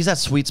 He's that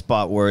sweet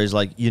spot where he's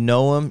like,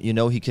 him,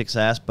 he kicks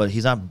ass, but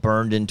he's not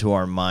burned into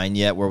our mind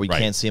yet where we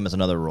can't see him as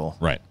another role.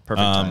 Right.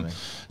 Perfect timing.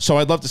 So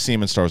I'd love to see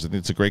him in Star Wars. I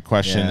think it's a great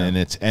question,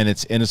 and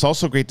it's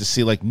also great to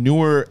see like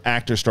newer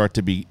actors start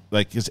to be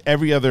like, because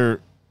every other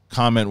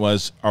comment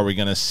was, are we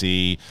going to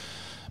see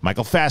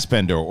Michael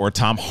Fassbender or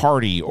Tom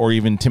Hardy or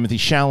even Timothée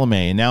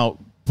Chalamet? And now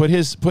put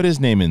his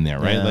name in there,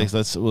 right? Like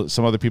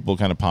some other people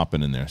kind of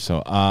popping in there.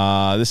 So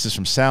this is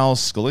from Sal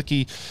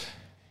Skalicki.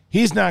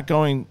 He's not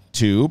going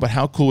to, but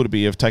how cool would it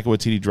be if Taika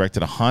Waititi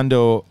directed a kind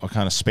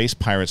of space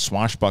pirate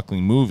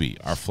swashbuckling movie?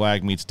 Our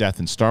flag meets death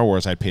in Star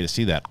Wars. I'd pay to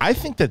see that. I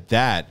think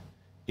that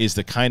is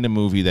the kind of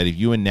movie that if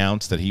you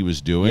announced that he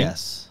was doing,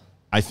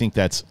 I think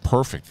that's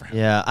perfect for him.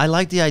 Yeah, I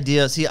like the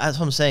idea. See, that's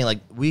what I'm saying. Like,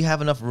 we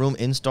have enough room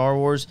in Star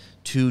Wars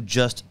to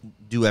just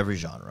do every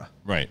genre.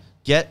 Right.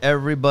 Get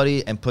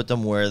everybody and put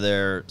them where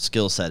their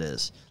skill set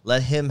is.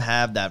 Let him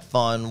have that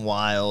fun,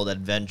 wild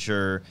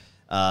adventure,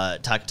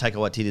 Taika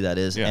Waititi that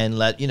is, and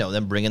let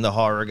them bring in the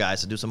horror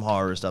guys to do some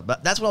horror stuff.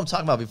 But that's what I'm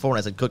talking about before when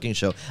I said cooking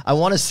show. I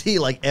want to see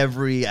like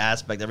every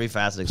aspect, every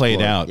facet explored.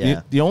 Played out.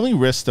 Yeah. The only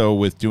risk though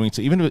with doing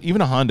so,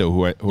 even a Hondo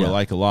who I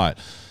like a lot,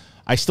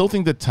 I still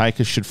think that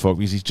Taika should focus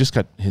because he's just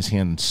got his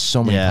hand in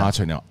so many pots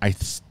right now. I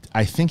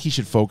think he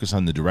should focus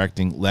on the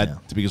directing,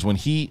 because when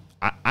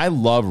I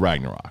love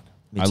Ragnarok.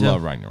 I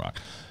love Ragnarok.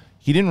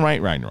 He didn't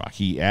write Ragnarok.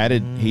 He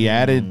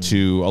added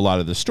to a lot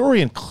of the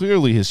story, and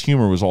clearly his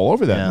humor was all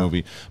over that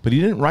movie. But he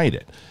didn't write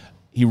it.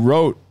 He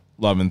wrote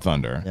Love and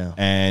Thunder,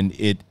 and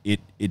it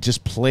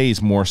just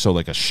plays more so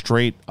like a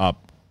straight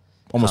up,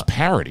 almost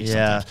parody.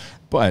 Sometimes.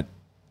 But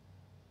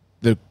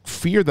the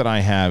fear that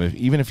I have,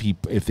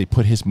 if they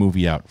put his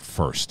movie out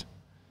first,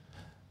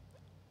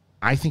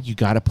 I think you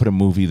got to put a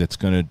movie that's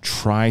going to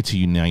try to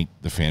unite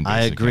the fan base.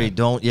 I agree.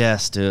 Again.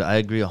 Dude. I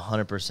agree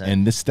 100%.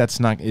 And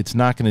it's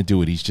not going to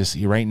do it.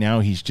 Right now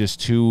he's just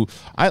too.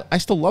 I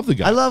still love the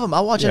guy. I love him.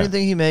 I'll watch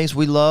anything he makes.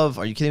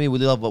 Are you kidding me? We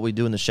love what we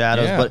do in the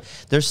shadows. Yeah.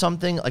 But there's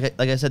something like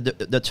I said,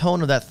 the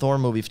tone of that Thor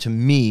movie to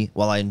me,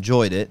 while I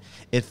enjoyed it,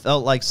 it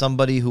felt like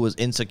somebody who was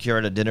insecure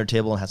at a dinner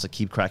table and has to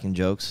keep cracking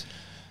jokes.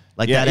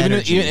 Like that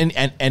energy.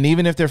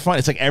 Even if they're fun,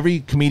 it's like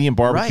every comedian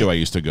barbecue I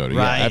used to go to.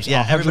 Right.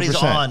 Yeah, everybody's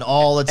on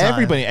all the time.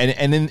 Everybody.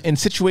 And in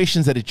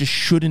situations that it just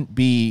shouldn't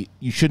be,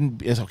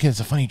 it's okay, it's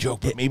a funny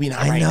joke, but maybe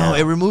not right now. I know.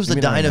 It removes the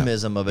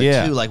dynamism of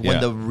it, too. Like,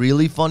 when the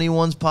really funny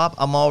ones pop,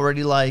 I'm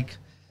already like...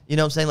 You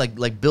know what I'm saying?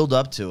 Like build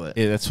up to it.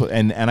 Yeah, that's what,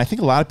 and I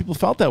think a lot of people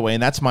felt that way,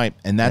 and that's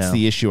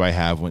the issue I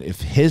have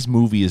if his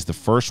movie is the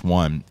first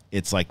one.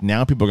 It's like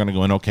now people are going to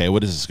go in. Okay,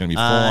 what is this going to be?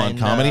 Full on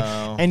comedy,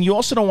 and you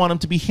also don't want him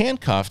to be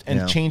handcuffed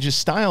and change his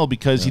style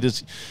because he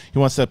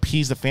wants to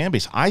appease the fan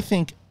base. I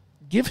think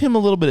give him a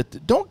little bit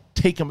of don't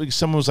take him.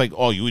 Someone was like,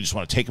 "Oh, you just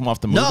want to take him off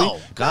the movie?"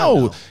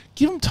 No.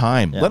 Give him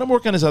time. Let him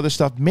work on his other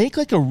stuff. Make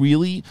like a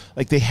really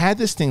they had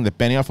this thing that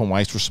Benioff and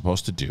Weiss were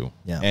supposed to do,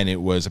 and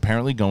it was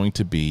apparently going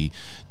to be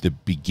the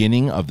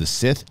beginning of the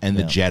Sith and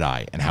the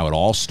Jedi and how it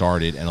all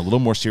started, and a little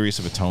more serious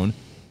of a tone.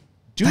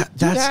 Do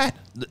that.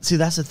 See,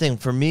 that's the thing.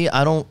 For me,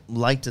 I don't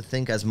like to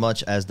think as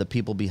much as the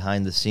people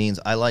behind the scenes.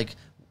 I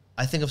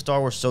think of Star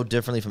Wars so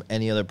differently from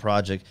any other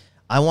project.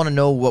 I want to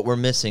know what we're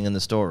missing in the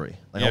story.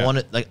 I want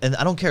to and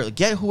I don't care.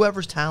 Get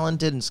whoever's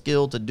talented and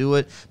skilled to do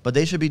it, but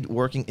they should be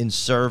working in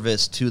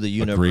service to the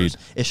universe. Agreed.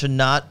 It should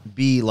not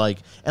be like.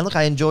 And look,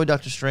 I enjoyed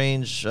Doctor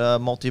Strange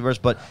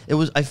multiverse, but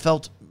I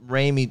felt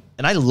Raimi,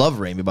 and I love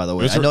Raimi, by the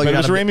way. It was a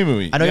Raimi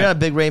movie. I know you're not a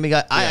big Raimi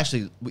guy. I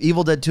actually,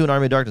 Evil Dead 2 and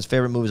Army of Darkness,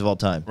 favorite movies of all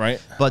time. Right.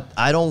 But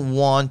I don't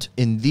want,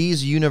 in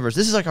these universe,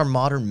 this is like our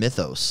modern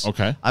mythos.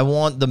 Okay. I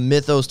want the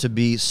mythos to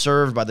be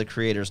served by the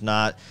creators,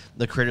 not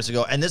the creators to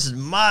go, and this is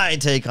my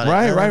take on it.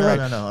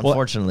 Right. No,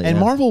 unfortunately. And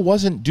Marvel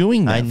wasn't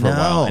doing that for a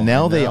while, and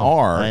now they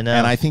are. I know.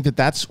 And I think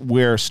that's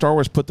where Star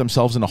Wars put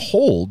themselves in a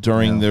hole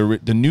during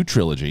the new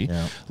trilogy.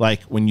 Yeah.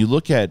 Like, when you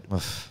look at,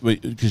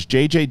 because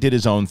JJ did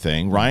his own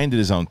thing, Ryan did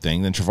his own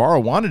thing, then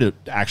Trevorrow wanted to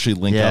actually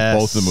link up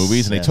both the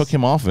movies, and they took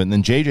him off of it, and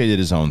then JJ did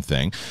his own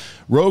thing.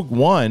 Rogue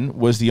One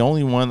was the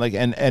only one,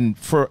 and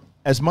for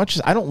as much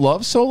as I don't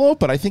love Solo,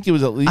 but I think it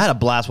was at least I had a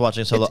blast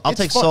watching Solo. I'll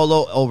take fun.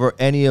 Solo over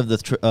any of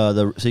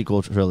the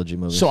sequel trilogy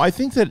movies. So I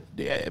think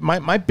that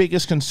my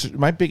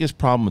biggest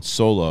problem with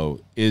Solo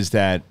is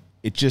that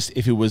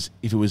if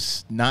it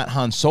was not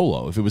Han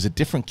Solo, if it was a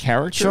different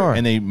character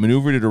and they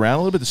maneuvered it around a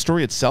little bit, the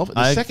story itself,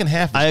 the second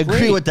half is I agree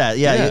great. with that.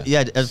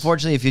 Yeah.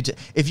 Unfortunately,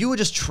 if you would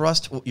just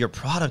trust your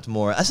product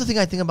more, that's the thing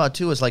I think about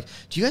too. Is like,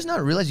 do you guys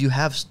not realize you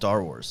have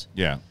Star Wars?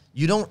 Yeah.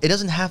 You don't. It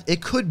doesn't have.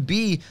 It could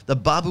be the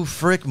Babu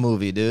Frick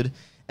movie, dude.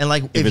 And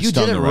like, if you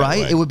did it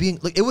right, it would be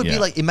like be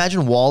like,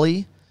 imagine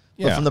WALL-E.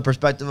 But from the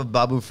perspective of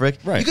Babu Frick,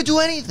 you could do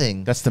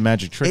anything. That's the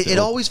magic trick. It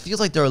always feels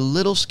like they're a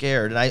little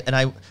scared, and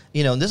I,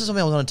 this is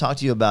something I want to talk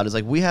to you about. Is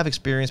like, we have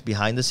experience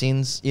behind the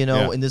scenes,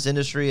 in this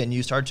industry, and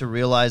you start to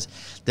realize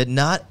that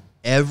not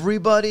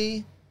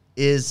everybody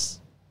is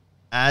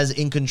as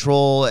in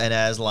control and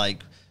as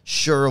like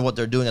sure of what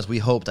they're doing as we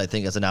hoped. I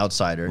think as an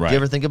outsider, do you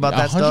ever think about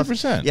that 100%,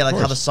 stuff? Yeah, like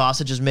how the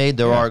sausage is made.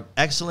 There are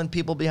excellent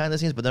people behind the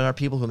scenes, but there are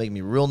people who make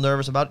me real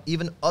nervous about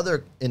even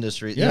other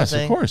industries. Yes,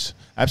 of course,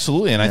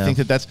 absolutely. And I think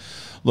that's.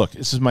 Look,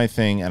 this is my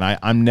thing, and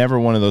I'm never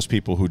one of those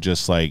people who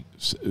just like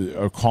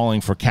are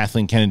calling for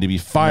Kathleen Kennedy to be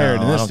fired.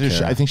 No,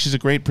 I think she's a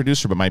great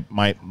producer, but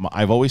my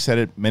I've always said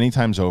it many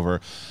times over.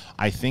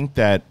 I think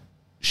that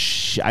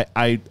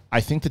I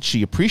think that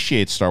she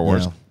appreciates Star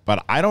Wars,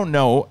 but I don't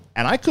know,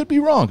 and I could be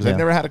wrong because I've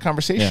never had a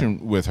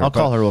conversation with her. I'll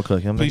call her real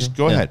quick. Please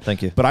go ahead.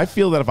 Thank you. But I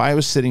feel that if I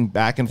was sitting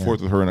back and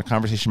forth with her in a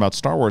conversation about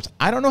Star Wars,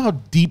 I don't know how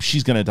deep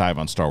she's going to dive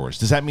on Star Wars.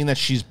 Does that mean that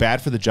she's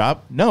bad for the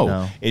job?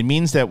 No. It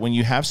means that when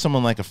you have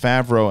someone like a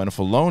Favreau and a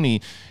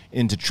Filoni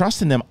into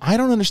trust in them, I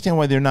don't understand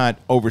why they're not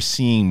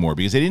overseeing more,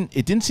 because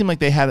it didn't seem like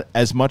they had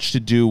as much to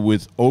do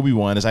with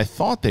Obi-Wan as I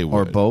thought they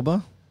would. Or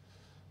Boba?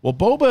 Well,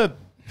 Boba,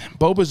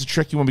 Boba's a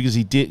tricky one because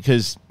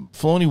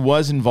Filoni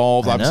was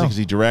involved, I obviously, know. because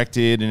he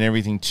directed and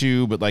everything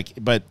too.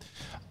 But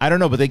I don't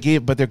know.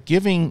 But they're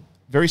giving,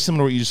 very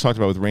similar to what you just talked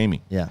about with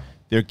Raimi. Yeah.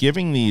 They're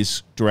giving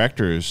these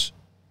directors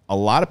a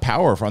lot of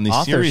power on these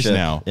series Authorship,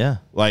 now. yeah.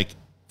 Like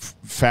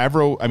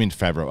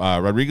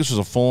Rodriguez was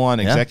a full-on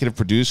executive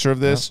producer of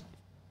this.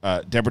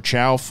 Deborah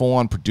Chow,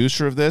 full-on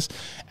producer of this,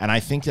 and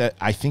I think that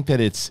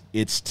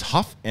it's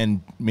tough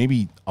and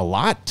maybe a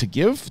lot to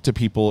give to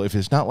people if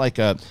it's not like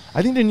I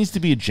think there needs to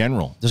be a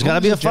general. There's got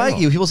to be a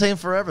Feige. People saying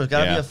forever. There's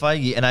got to be a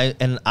Feige,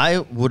 and I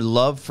would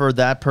love for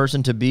that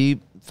person to be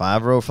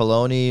Favreau,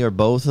 Filoni, or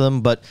both of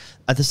them. But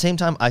at the same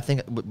time, I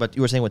think what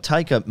you were saying with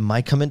Taika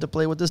might come into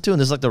play with this too.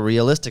 And this is like the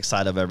realistic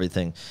side of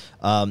everything.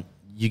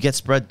 You get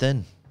spread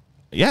thin.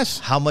 Yes.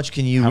 How much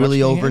can you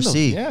really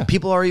oversee? Yeah.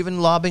 People are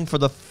even lobbying for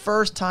the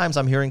first times.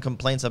 I'm hearing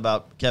complaints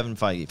about Kevin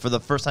Feige for the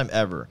first time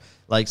ever,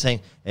 like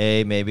saying,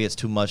 "Hey, maybe it's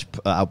too much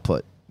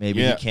output.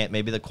 Maybe he can't.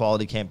 Maybe the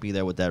quality can't be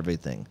there with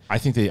everything." I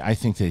think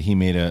that he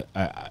made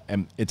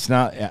it's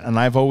not, and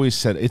I've always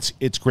said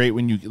it's great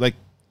when you like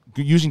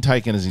using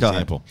Taika as an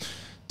example.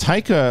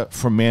 Taika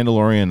from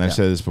Mandalorian, I've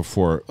said this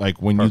before,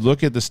 like when you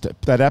look at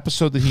that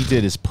episode that he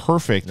did is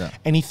perfect,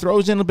 and he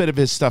throws in a bit of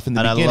his stuff in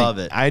the beginning. I love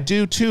it. I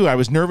do too. I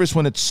was nervous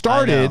when it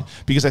started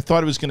because I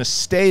thought it was going to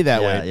stay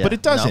that way, but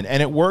it doesn't,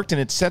 and it worked,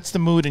 and it sets the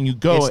mood, and you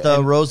go. It's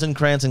the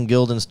Rosencrantz and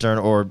Guildenstern,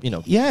 or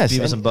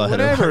Beavis and Butthead,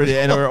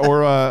 whatever,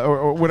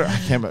 or whatever. I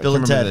can't Bill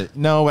and remember. Ted.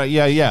 No,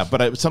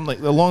 but something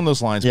like along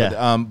those lines.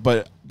 Yeah.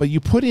 But you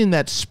put in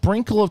that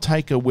sprinkle of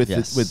Taika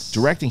with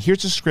directing.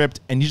 Here's a script,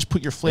 and you just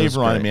put your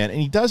flavor on it, man.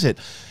 And he does it.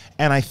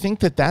 And I think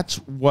that's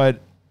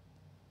what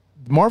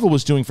Marvel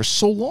was doing for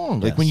so long.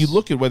 Like when you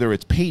look at whether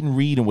it's Peyton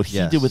Reed and what he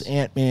did with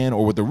Ant-Man,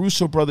 or what the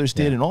Russo brothers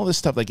did, and all this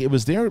stuff, like it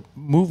was their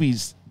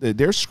movies,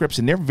 their scripts,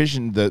 and their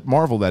vision, the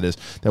Marvel that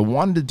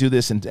wanted to do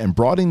this and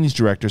brought in these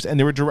directors. And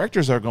there were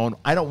directors that are going,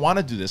 I don't want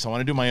to do this. I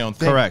want to do my own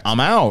thing. Correct. I'm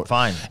out.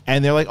 Fine.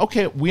 And they're like,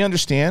 okay, we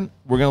understand.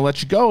 We're going to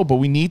let you go, but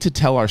we need to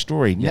tell our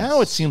story. Yes.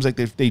 Now it seems like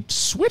they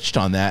switched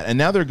on that, and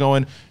now they're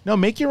going, no,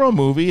 make your own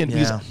movie. And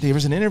because there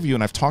was an interview,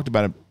 and I've talked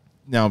about it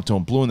now until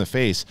I'm blue in the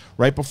face,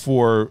 right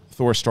before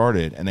Thor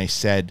started, and they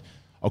said,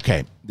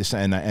 okay, this,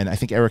 and I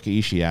think Erica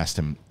Ishii asked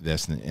him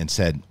this and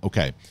said,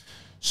 okay,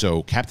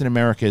 so Captain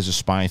America is a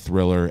spy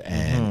thriller,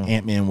 and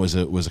Ant-Man was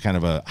a kind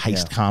of a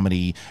heist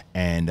comedy,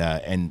 and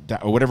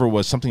or whatever it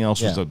was, something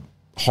else was a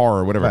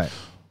horror or whatever. Right.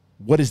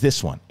 What is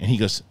this one? And he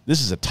goes,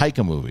 this is a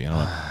Taika movie. And I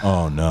went,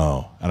 oh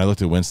no. And I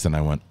looked at Winston,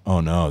 and I went, oh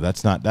no,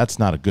 that's not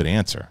a good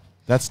answer.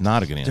 That's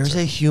not a good answer. There's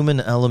a human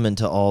element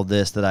to all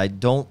this that I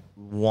don't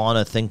want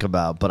to think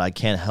about, but I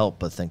can't help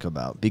but think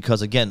about,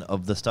 because again,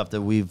 of the stuff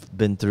that we've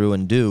been through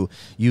and do,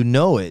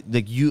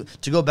 like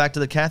to go back to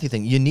the Kathy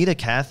thing, you need a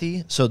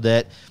Kathy so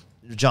that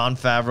Jon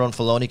Favreau and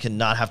Filoni can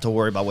not have to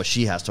worry about what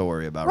she has to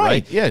worry about,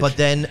 right? Yeah. But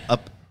then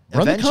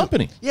run the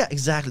company. Yeah,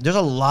 exactly. There's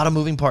a lot of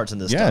moving parts in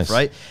this stuff,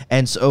 right?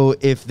 And so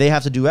if they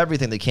have to do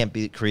everything, they can't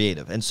be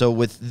creative. And so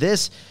with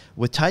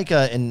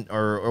Taika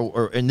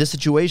or in this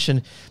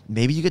situation,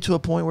 maybe you get to a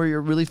point where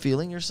you're really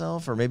feeling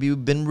yourself, or maybe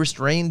you've been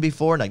restrained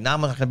before, and like, nah,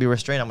 I'm not going to be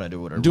restrained. I'm going to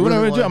do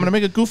whatever. I'm going to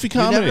make a goofy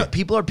comedy.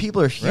 People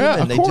are human.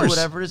 Yeah, they do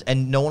whatever it is,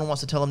 and no one wants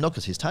to tell him no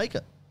because he's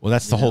Taika. Well,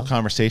 that's the whole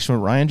conversation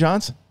with Rian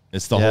Johnson.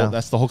 It's the whole.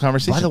 That's the whole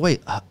conversation. By the way,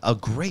 a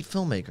great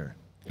filmmaker.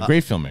 A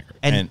great filmmaker.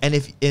 And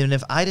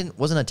if I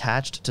wasn't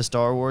attached to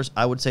Star Wars,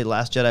 I would say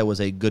Last Jedi was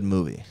a good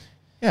movie.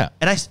 Yeah.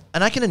 And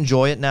I can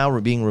enjoy it now.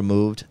 We're being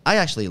removed. I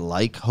actually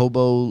like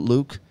Hobo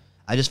Luke.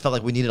 I just felt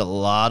like we needed a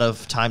lot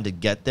of time to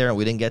get there, and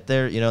we didn't get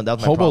there. That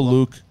was my Hobo problem.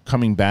 Luke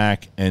coming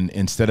back, and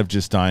instead of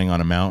just dying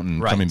on a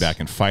mountain, coming back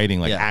and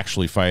fighting,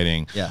 actually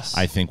fighting,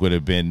 I think would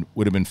have been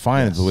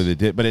fine the way they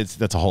did. But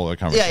that's a whole other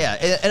conversation.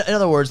 Yeah. In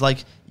other words,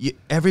 like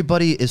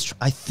everybody is.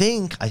 I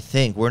think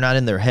we're not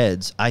in their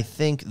heads. I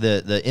think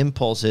the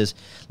impulse is,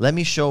 let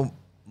me show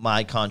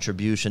my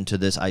contribution to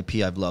this IP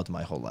I've loved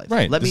my whole life.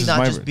 Right. Let me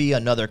not just be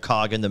another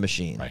cog in the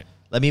machine. Right.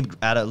 Let me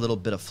add a little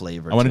bit of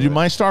flavor. I want to do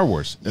my Star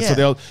Wars. Yeah.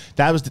 So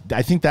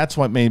I think that's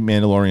what made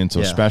Mandalorian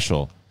so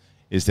special,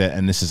 is that,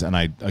 and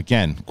I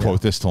again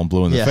quote this till I'm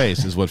blue in the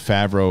face, is what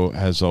Favreau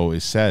has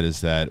always said,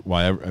 is that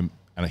and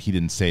he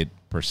didn't say it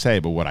per se,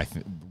 but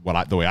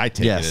the way I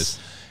take it is,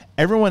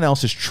 everyone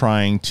else is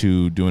trying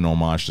to do an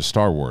homage to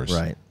Star Wars.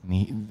 Right.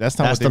 That's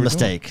not what they the were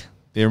mistake. Doing.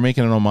 They were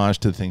making an homage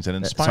to the things that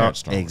inspired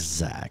Star Wars.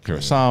 Exactly.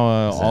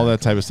 Kurosawa, all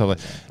that type of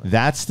stuff.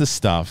 That's the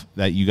stuff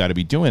that you got to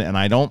be doing. And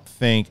I don't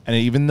think, and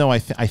even though I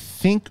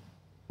think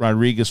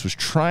Rodriguez was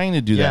trying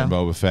to do that in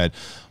Boba Fett,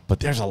 but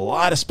there's a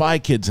lot of Spy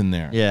Kids in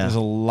there. Yeah. There's a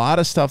lot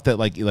of stuff that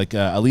like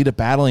Alita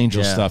Battle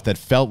Angel stuff that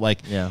felt like,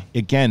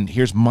 again,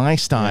 here's my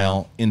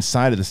style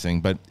inside of this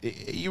thing. But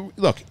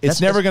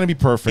it's never going to be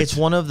perfect. It's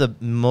one of the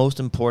most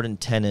important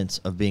tenets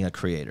of being a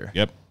creator.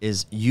 Yep.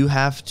 Is you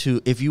have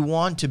to, if you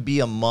want to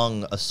be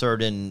among a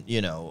certain,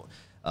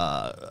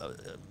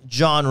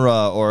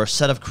 genre or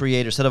set of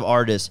creators, set of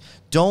artists.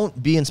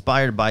 Don't be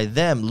inspired by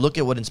them. Look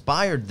at what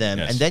inspired them,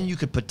 and then you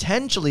could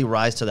potentially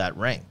rise to that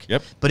rank.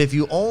 Yep. But if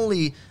you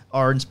only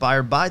are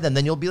inspired by them,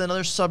 then you'll be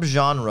another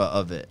subgenre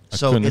of it.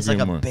 So it's like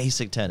a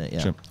basic tenet. Yeah.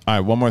 Sure. All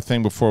right, one more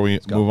thing before we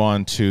move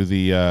on to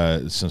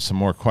the some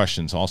more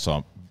questions.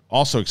 I'm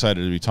also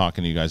excited to be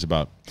talking to you guys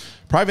about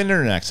Private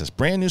Internet Access,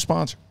 brand new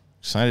sponsor.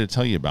 Excited to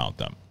tell you about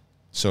them.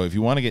 So if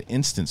you want to get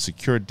instant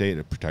secure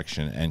data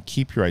protection and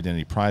keep your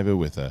identity private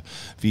with a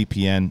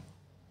VPN,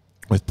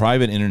 with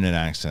Private Internet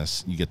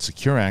Access, you get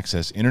secure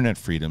access, internet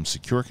freedom,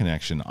 secure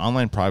connection,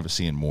 online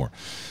privacy, and more.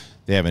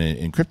 They have an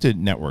encrypted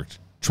network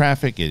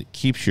traffic. It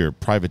keeps your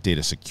private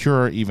data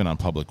secure, even on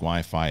public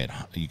Wi-Fi.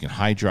 You can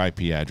hide your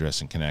IP address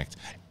and connect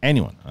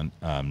anyone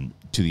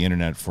to the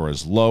internet for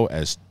as low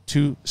as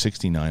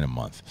 $269 a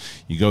month.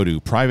 You go to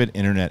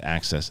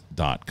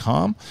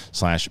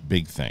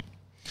privateinternetaccess.com/bigthing.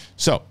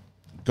 So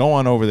go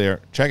on over there,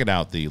 check it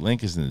out. The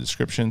link is in the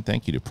description.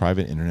 Thank you to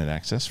Private Internet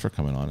Access for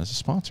coming on as a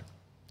sponsor.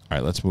 All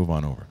right, let's move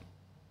on over.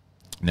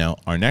 Now,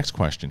 our next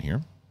question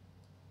here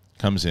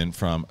comes in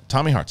from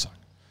Tommy Hartsock.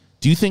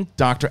 Do you think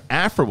Dr.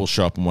 Aphra will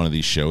show up in one of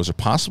these shows or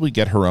possibly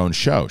get her own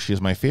show? She is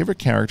my favorite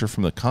character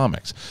from the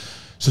comics.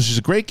 So she's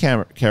a great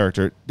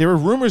character. There were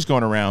rumors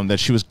going around that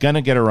she was going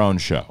to get her own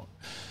show.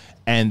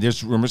 And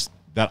there's rumors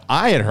that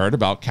I had heard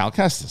about Cal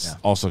Kestis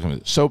also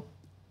coming. So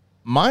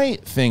my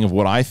thing of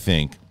what I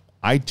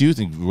do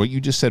think, what you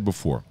just said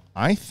before,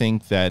 I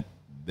think that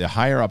the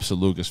higher-ups at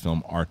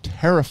Lucasfilm are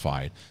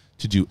terrified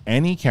to do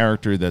any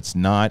character that's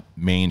not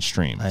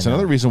mainstream. It's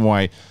another reason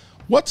why,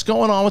 what's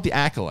going on with the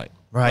Acolyte?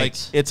 Right. Like,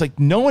 it's like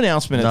no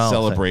announcement at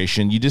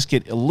Celebration. You just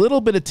get a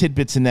little bit of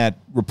tidbits in that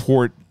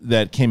report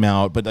that came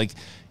out, but like,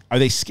 are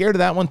they scared of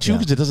that one too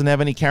because it doesn't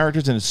have any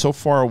characters and it's so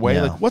far away?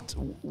 Yeah. Like,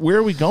 where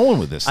are we going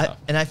with this stuff?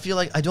 And I feel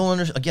like I don't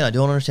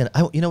understand.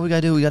 You know what we got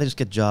to do? We got to just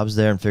get jobs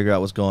there and figure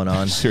out what's going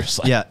on.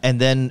 Seriously. Yeah, and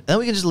then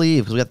we can just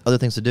leave because we got other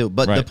things to do.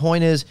 But the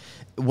point is,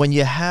 when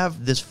you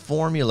have this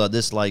formula,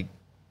 this like,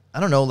 I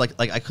don't know, like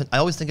I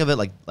always think of it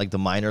like the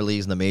minor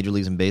leagues and the major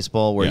leagues in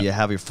baseball, where you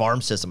have your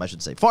farm system. I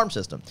should say farm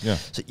system. Yeah.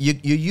 So you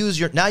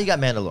use now you got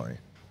Mandalorian.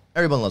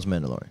 Everyone loves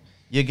Mandalorian.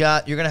 You're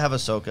gonna have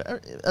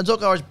Ahsoka.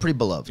 Ahsoka is pretty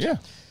beloved. Yeah.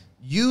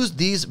 Use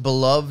these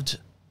beloved,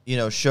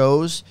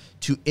 shows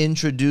to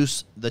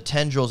introduce the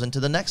tendrils into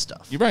the next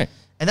stuff. You're right.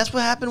 And that's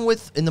what happened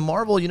in the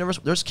Marvel universe.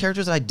 There's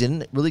characters that I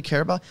didn't really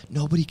care about.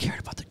 Nobody cared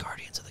about the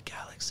Guardians of the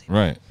Galaxy.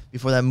 Right.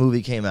 Before that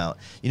movie came out.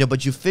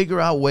 But you figure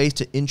out ways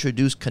to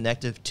introduce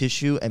connective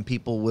tissue and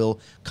people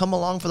will come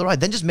along for the ride.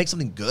 Then just make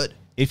something good.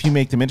 If you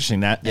make them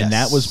interesting. And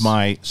that was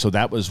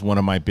one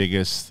of my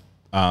biggest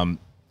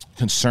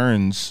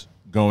concerns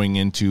going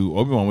into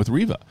Obi-Wan with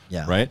Reva.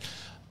 Yeah. Right?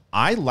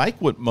 I like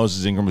what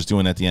Moses Ingram was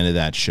doing at the end of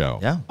that show.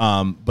 Yeah.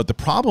 But the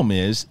problem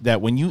is that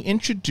when you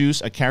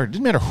introduce a character, it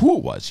doesn't matter who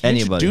it was, you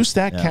introduce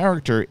that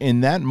character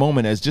in that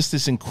moment as just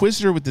this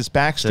inquisitor with this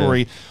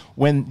backstory. Sure.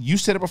 When you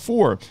said it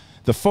before,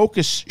 the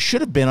focus should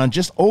have been on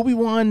just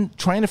Obi-Wan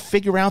trying to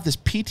figure out this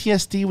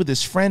PTSD with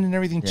his friend and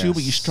everything too.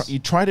 But you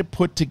try to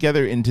put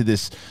together into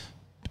this.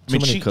 Too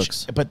many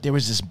cooks. But there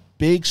was this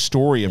big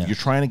story of you're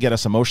trying to get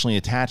us emotionally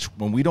attached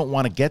when we don't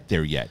want to get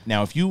there yet.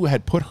 Now, if you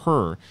had put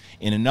her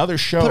in another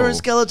show, put her in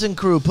Skeleton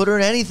Crew, put her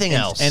in anything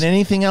else, and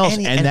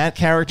that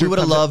character, we would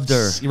have loved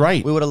her.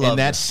 Right, we would have loved in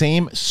that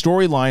same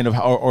storyline of,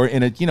 or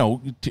in a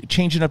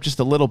changing up just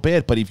a little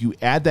bit. But if you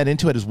add that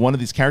into it as one of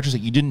these characters that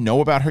you didn't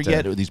know about her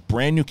yet, or these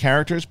brand new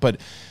characters, but.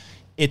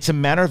 It's a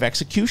matter of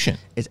execution.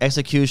 It's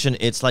execution.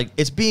 It's like,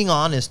 it's being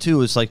honest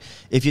too. It's like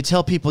if you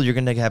tell people you're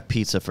going to have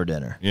pizza for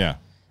dinner. Yeah.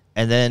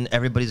 And then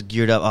everybody's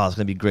geared up. Oh, it's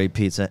going to be great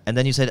pizza. And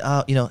then you said,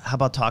 how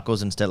about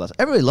tacos instead?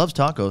 Everybody loves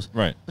tacos.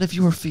 Right. But if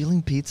you were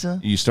feeling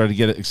pizza. You started to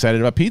get excited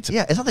about pizza.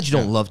 Yeah. It's not that you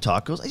don't love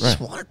tacos. I just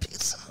wanted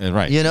pizza.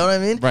 Right. You know what I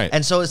mean? Right.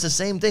 And so it's the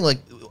same thing. Like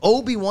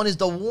Obi-Wan is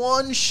the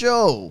one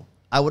show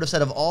I would have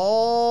said of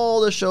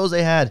all the shows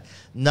they had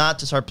not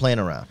to start playing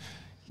around.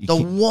 The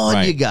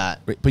one you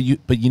got. Right. But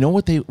you know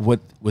what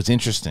was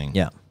interesting?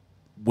 Yeah.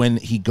 When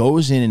he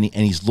goes in and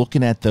he's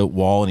looking at the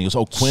wall and he goes,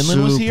 "Oh,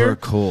 Quinlan was here." Super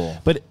cool.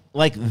 But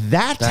like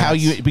that's how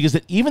you, because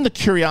even the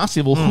curiosity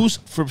of who's,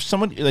 for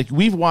someone like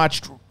we've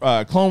watched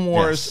Clone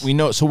Wars, we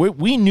know, so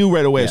we knew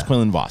right away it's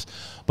Quinlan Vos.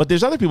 But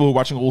there's other people who are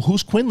watching, well,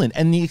 who's Quinlan?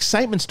 And the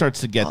excitement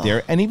starts to get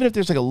there. And even if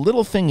there's like a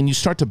little thing and you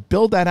start to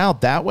build that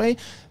out that way,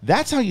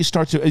 that's how you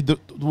start to, the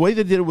way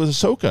they did it with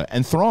Ahsoka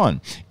and Thrawn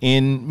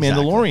in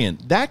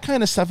Mandalorian, that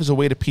kind of stuff is a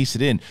way to piece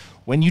it in.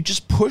 When you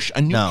just push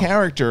a new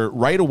character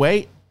right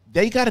away,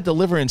 they got to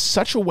deliver in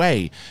such a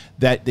way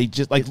that they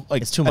just, like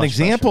it's too much an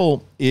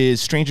example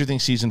is Stranger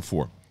Things Season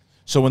 4.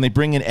 So when they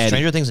bring in Eddie,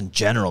 Stranger Things in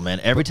general, man,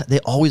 every time they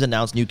always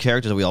announce new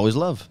characters that we always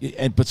love.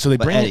 But they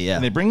bring Eddie,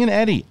 and they bring in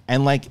Eddie,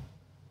 and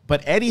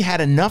but Eddie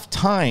had enough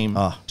time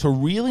to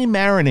really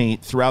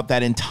marinate throughout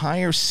that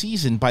entire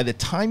season. By the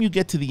time you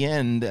get to the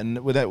end,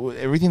 and with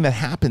everything that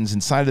happens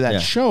inside of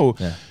that show,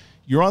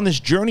 you're on this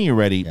journey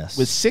already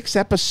with 6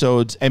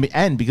 episodes.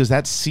 And because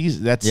that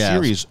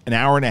series, an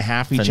hour and a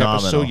half each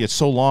episode, gets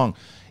so long.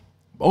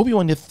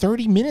 Obi-Wan, you had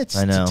 30 minutes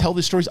I know. to tell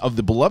the stories of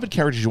the beloved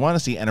characters you want to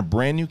see and a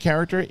brand new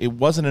character. It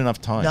wasn't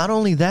enough time. Not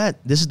only that,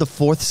 this is the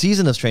 4th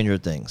season of Stranger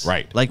Things.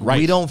 Right, Like, right.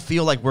 we don't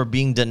feel like we're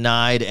being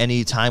denied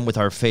any time with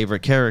our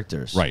favorite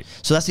characters. Right.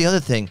 So that's the other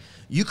thing.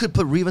 You could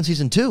put Reva in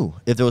season 2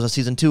 if there was a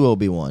season 2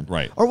 Obi-Wan.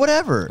 Right. Or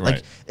whatever. Right.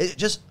 Like, it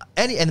just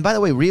any. And by the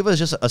way, Reva is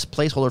just a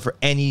placeholder for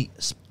any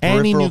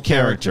Any peripheral new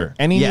character,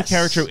 any Yes. new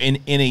character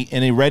in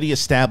a ready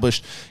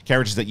established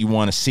characters that you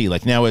want to see.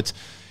 Like now, it's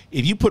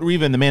if you put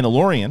Reva in the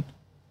Mandalorian,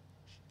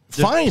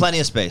 There's fine, plenty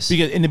of space.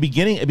 because in the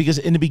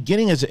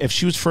beginning, as if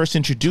she was first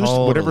introduced,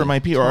 whatever it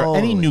might be, or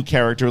any new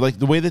character, like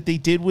the way that they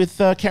did with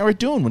Cara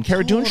Dune. When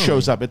Cara Dune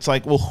shows up, it's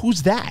like, well,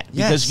 who's that?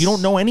 Because you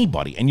don't know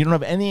anybody, and you don't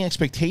have any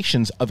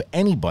expectations of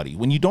anybody.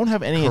 When you don't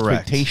have any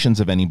Correct.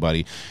 expectations of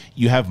anybody,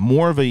 you have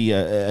more of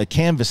a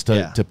canvas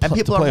to And play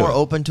people are more with.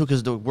 open to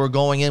because we're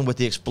going in with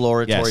the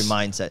exploratory Yes.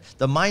 mindset.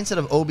 The mindset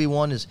of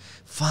Obi-Wan is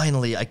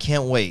finally, I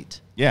can't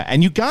wait. Yeah,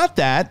 and you got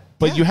that,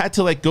 but you had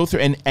to like go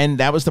through, and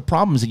that was the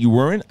problem, is that you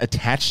weren't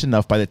attached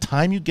enough. By the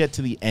time you get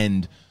to the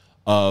end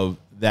of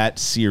that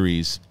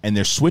series, and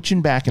they're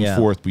switching back and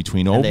forth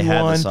between And they had the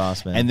Obi-Wan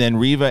sauce, man. and then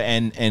Reva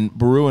and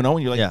Beru and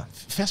Owen, you're like,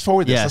 fast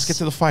forward this, let's get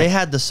to the fight. They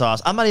had the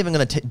sauce. I'm not even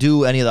going to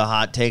do any of the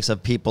hot takes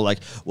of people like,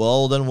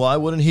 well, then why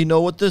wouldn't he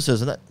know what this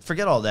is? And that,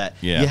 forget all that.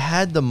 Yeah. You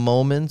had the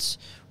moments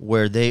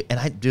where they, and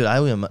I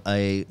am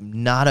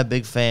not a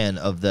big fan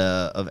of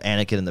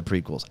Anakin in the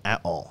prequels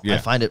at all. Yeah. I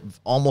find it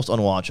almost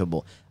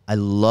unwatchable. I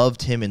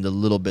loved him in the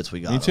little bits we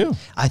got. Me too. of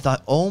him. I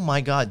thought, oh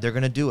my God, they're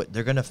going to do it.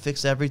 They're going to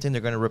fix everything.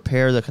 They're going to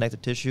repair the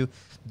connective tissue.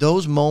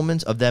 Those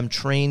moments of them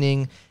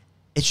training,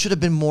 it should have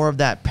been more of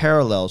that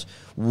parallels.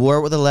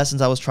 Where were the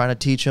lessons I was trying to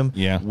teach him?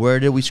 Yeah. Where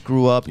did we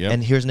screw up? Yep.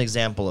 And here's an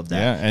example of that.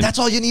 Yeah, and that's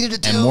all you needed to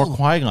do. And more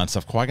Qui-Gon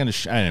stuff. Qui-Gon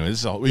is anyway.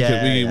 This is all we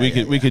Yeah,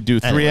 we could do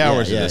 3 Anyway,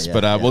 hours yeah, of this, yeah,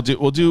 but yeah.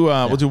 we'll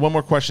do one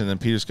more question. Then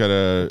Peter's got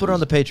to Put it on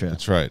the Patreon.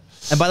 That's right.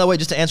 And by the way,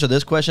 just to answer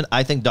this question,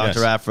 I think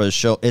Dr. Yes. Aphra's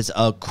show is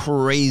a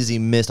crazy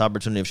missed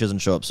opportunity if she doesn't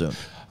show up soon.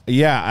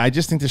 Yeah, I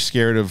just think they're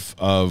scared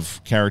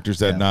of characters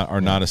that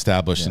are not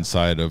established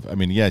inside of. I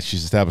mean, yeah,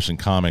 she's established in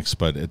comics,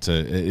 but it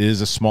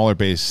is a smaller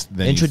base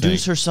than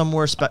Introduce her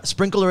somewhere,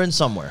 sprinkle her in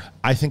somewhere.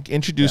 I think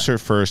introduce her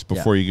first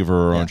before you give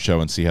her her own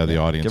show and see how the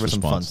audience Give her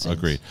some responds. fun scenes.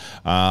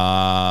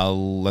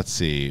 Agreed. Let's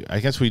see. I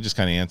guess we just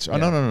kind of answer.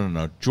 Oh,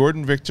 no.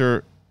 Jordan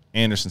Victor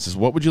Anderson says,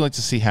 "What would you like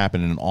to see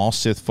happen in an all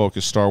Sith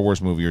focused Star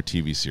Wars movie or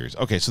TV series?"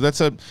 Okay, so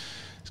that's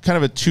it's kind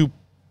of a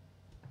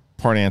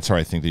two-part answer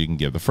I think that you can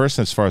give. The first,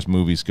 as far as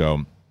movies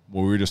go,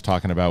 what we were just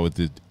talking about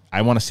with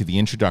I want to see the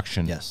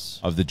introduction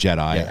of the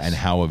Jedi and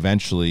how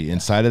eventually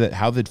inside of that,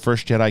 how the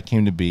first Jedi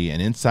came to be,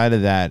 and inside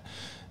of that,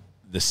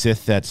 the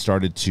Sith that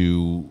started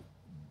to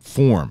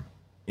form.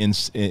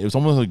 It was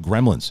almost like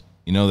Gremlins,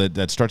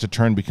 that start to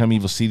turn, become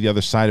evil, see the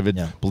other side of it,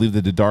 believe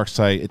that the dark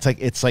side. It's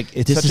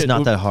This is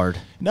not that hard.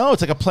 No,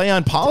 it's like a play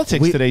on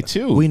politics today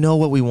too. We know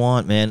what we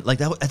want, man. Like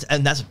that,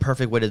 and that's a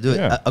perfect way to do it.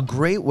 Yeah. A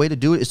great way to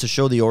do it is to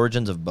show the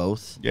origins of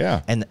both.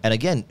 Yeah. And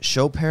again,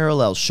 show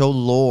parallels, show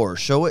lore,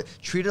 show it.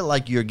 Treat it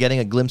like you're getting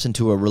a glimpse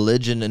into a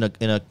religion in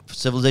a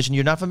civilization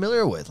you're not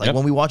familiar with. Like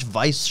when we watch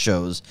Vice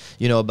shows,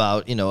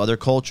 about other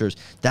cultures,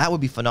 that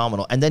would be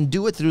phenomenal. And then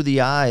do it through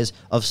the eyes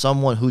of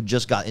someone who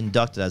just got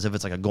inducted, as if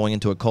it's like going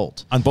into a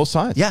cult on both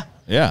sides. Yeah.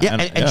 Yeah.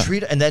 And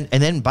treat and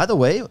then by the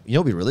way,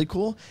 what'd be really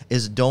cool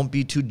is don't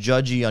be too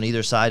judgy on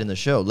either side in the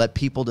show. Let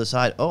people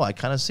decide, oh, I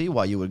kind of see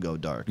why you would go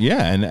dark.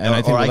 Yeah, and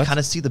I think I kind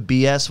of see the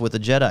BS with the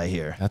Jedi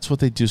here. That's what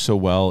they do so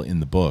well in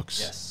the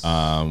books.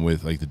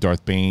 With like the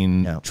Darth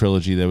Bane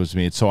trilogy that was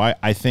made. So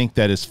I think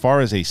that as far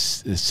as a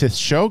Sith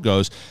show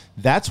goes,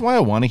 that's why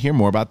I want to hear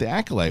more about the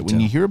Acolyte. When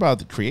you hear about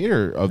the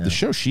creator of the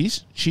show, she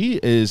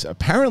is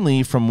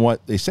apparently, from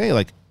what they say,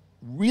 like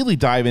really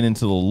diving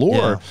into the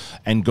lore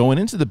and going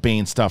into the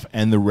Bane stuff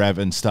and the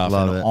Revan stuff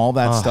and all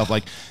that stuff.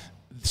 Like,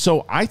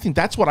 so I think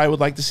that's what I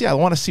would like to see. I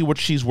want to see what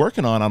she's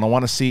working on, and I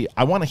want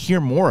to hear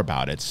more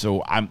about it.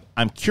 So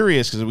I'm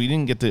curious, because we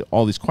didn't get to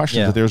all these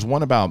questions, but there's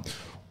one about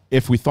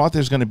if we thought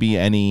there's going to be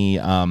any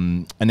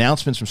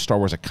announcements from Star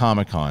Wars at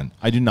Comic-Con.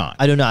 I do not.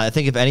 I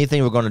think if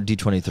anything, we're going to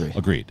D23.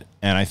 Agreed.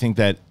 And I think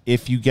that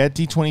if you get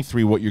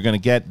D23, what you're going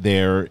to get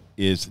there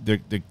is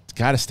they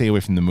got to stay away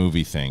from the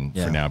movie thing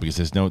for now, because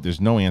there's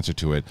no answer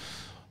to it.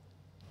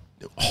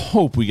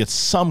 Hope we get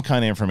some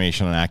kind of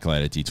information on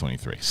Acolyte at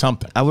D23.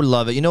 Something. I would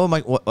love it. You know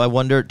what I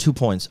wonder? 2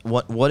 points.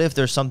 What if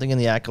there's something in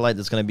the Acolyte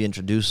that's going to be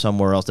introduced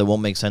somewhere else that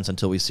won't make sense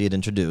until we see it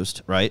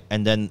introduced, right?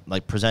 And then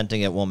like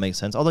presenting it won't make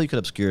sense, although you could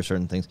obscure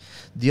certain things.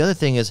 The other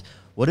thing is,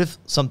 what if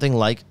something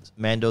like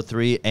Mando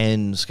 3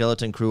 and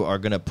Skeleton Crew are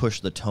going to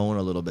push the tone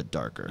a little bit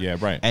darker? Yeah,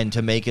 right. And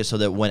to make it so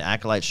that when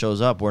Acolyte shows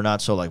up, we're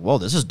not so like, whoa,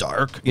 this is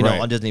dark, you know,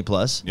 on Disney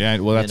Plus. Yeah,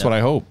 well, that's what I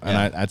hope.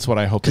 And that's what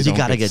I hope. Because you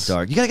got to get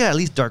dark. You got to get at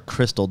least dark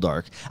crystal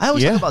dark. I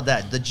always talk about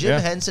that. The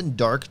Jim Henson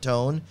dark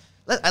tone.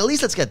 At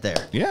least let's get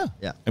there. Yeah.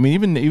 I mean,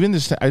 even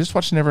this. I just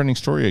watched Neverending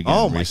Story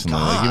again recently.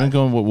 God. Like even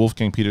going what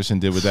Wolfgang Peterson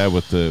did with that,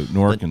 with the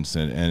Norkins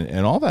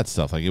and all that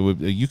stuff. Like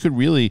you could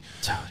really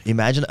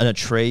imagine an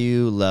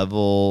Atreyu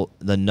level,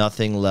 the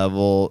Nothing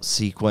level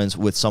sequence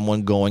with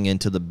someone going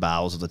into the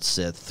bowels of the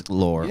Sith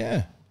lore.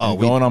 Yeah. and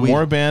going on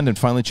Moriband and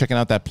finally checking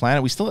out that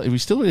planet. We still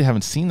really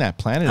haven't seen that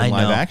planet in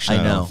live action.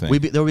 I don't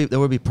think. There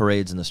would be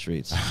parades in the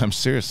streets. I'm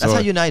serious. That's how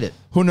United.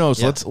 Who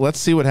knows? Yeah. Let's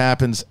see what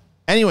happens.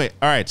 Anyway,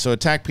 all right, so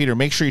Attack Peter,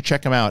 make sure you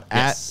check him out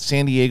at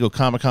San Diego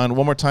Comic-Con.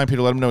 One more time,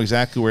 Peter, let them know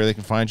exactly where they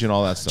can find you and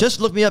all that stuff. Just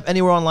look me up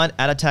anywhere online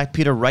at Attack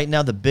Peter. Right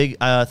now, the big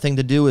thing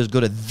to do is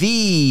go to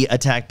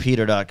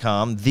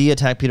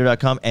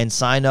theattackpeter.com, and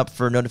sign up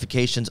for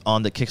notifications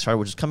on the Kickstarter,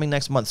 which is coming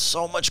next month.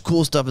 So much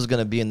cool stuff is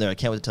going to be in there. I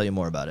can't wait to tell you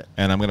more about it.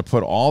 And I'm going to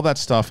put all that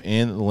stuff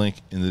in the link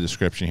in the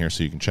description here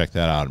so you can check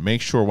that out.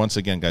 Make sure, once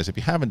again, guys, if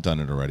you haven't done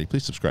it already,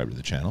 please subscribe to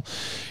the channel.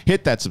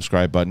 Hit that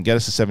subscribe button. Get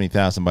us to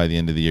 70,000 by the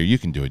end of the year. You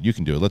can do it. You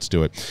can do it. Let's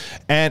do it.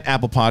 And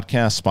Apple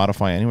Podcasts,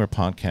 Spotify, anywhere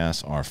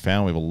podcasts are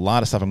found. We have a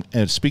lot of stuff.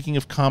 And speaking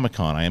of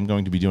Comic-Con, I am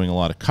going to be doing a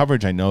lot of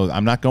coverage. I know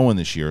I'm not going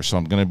this year, so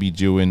I'm going to be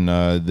doing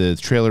the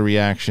trailer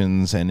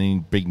reactions and any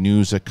big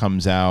news that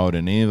comes out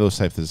and any of those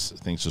types of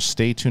things. So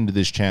stay tuned to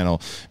this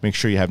channel. Make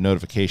sure you have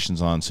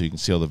notifications on so you can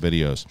see all the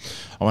videos.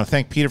 I want to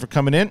thank Peter for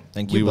coming in.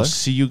 Thank you, We will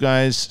see you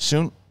guys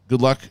soon.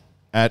 Good luck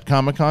at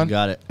Comic-Con.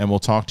 Got it. And we'll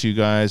talk to you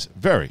guys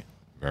very,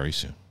 very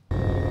soon.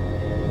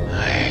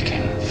 I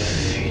can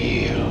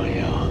feel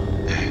your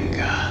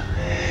anger.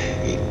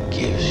 It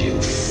gives you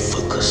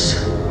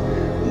focus,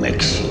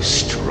 makes you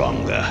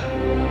stronger.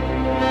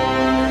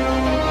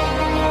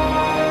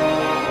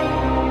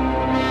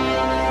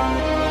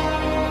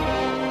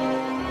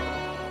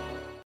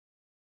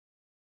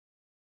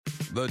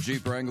 The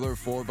Jeep Wrangler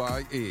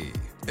 4xE.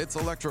 It's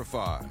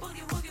electrified.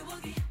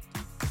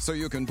 So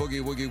you can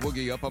boogie woogie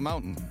woogie up a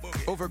mountain,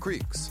 over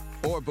creeks,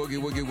 or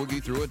boogie woogie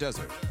woogie through a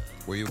desert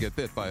where you get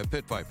bit by a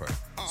pit viper.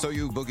 So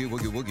you boogie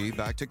woogie woogie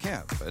back to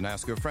camp and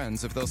ask your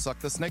friends if they'll suck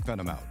the snake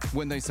venom out.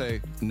 When they say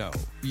no,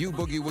 you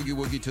boogie woogie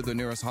woogie to the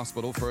nearest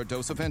hospital for a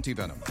dose of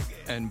anti-venom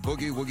and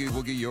boogie woogie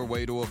woogie your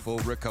way to a full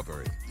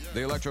recovery.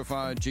 The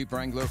electrified Jeep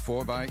Wrangler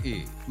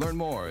 4xE. Learn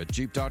more at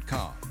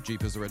Jeep.com.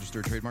 Jeep is a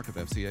registered trademark of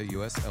FCA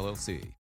US LLC.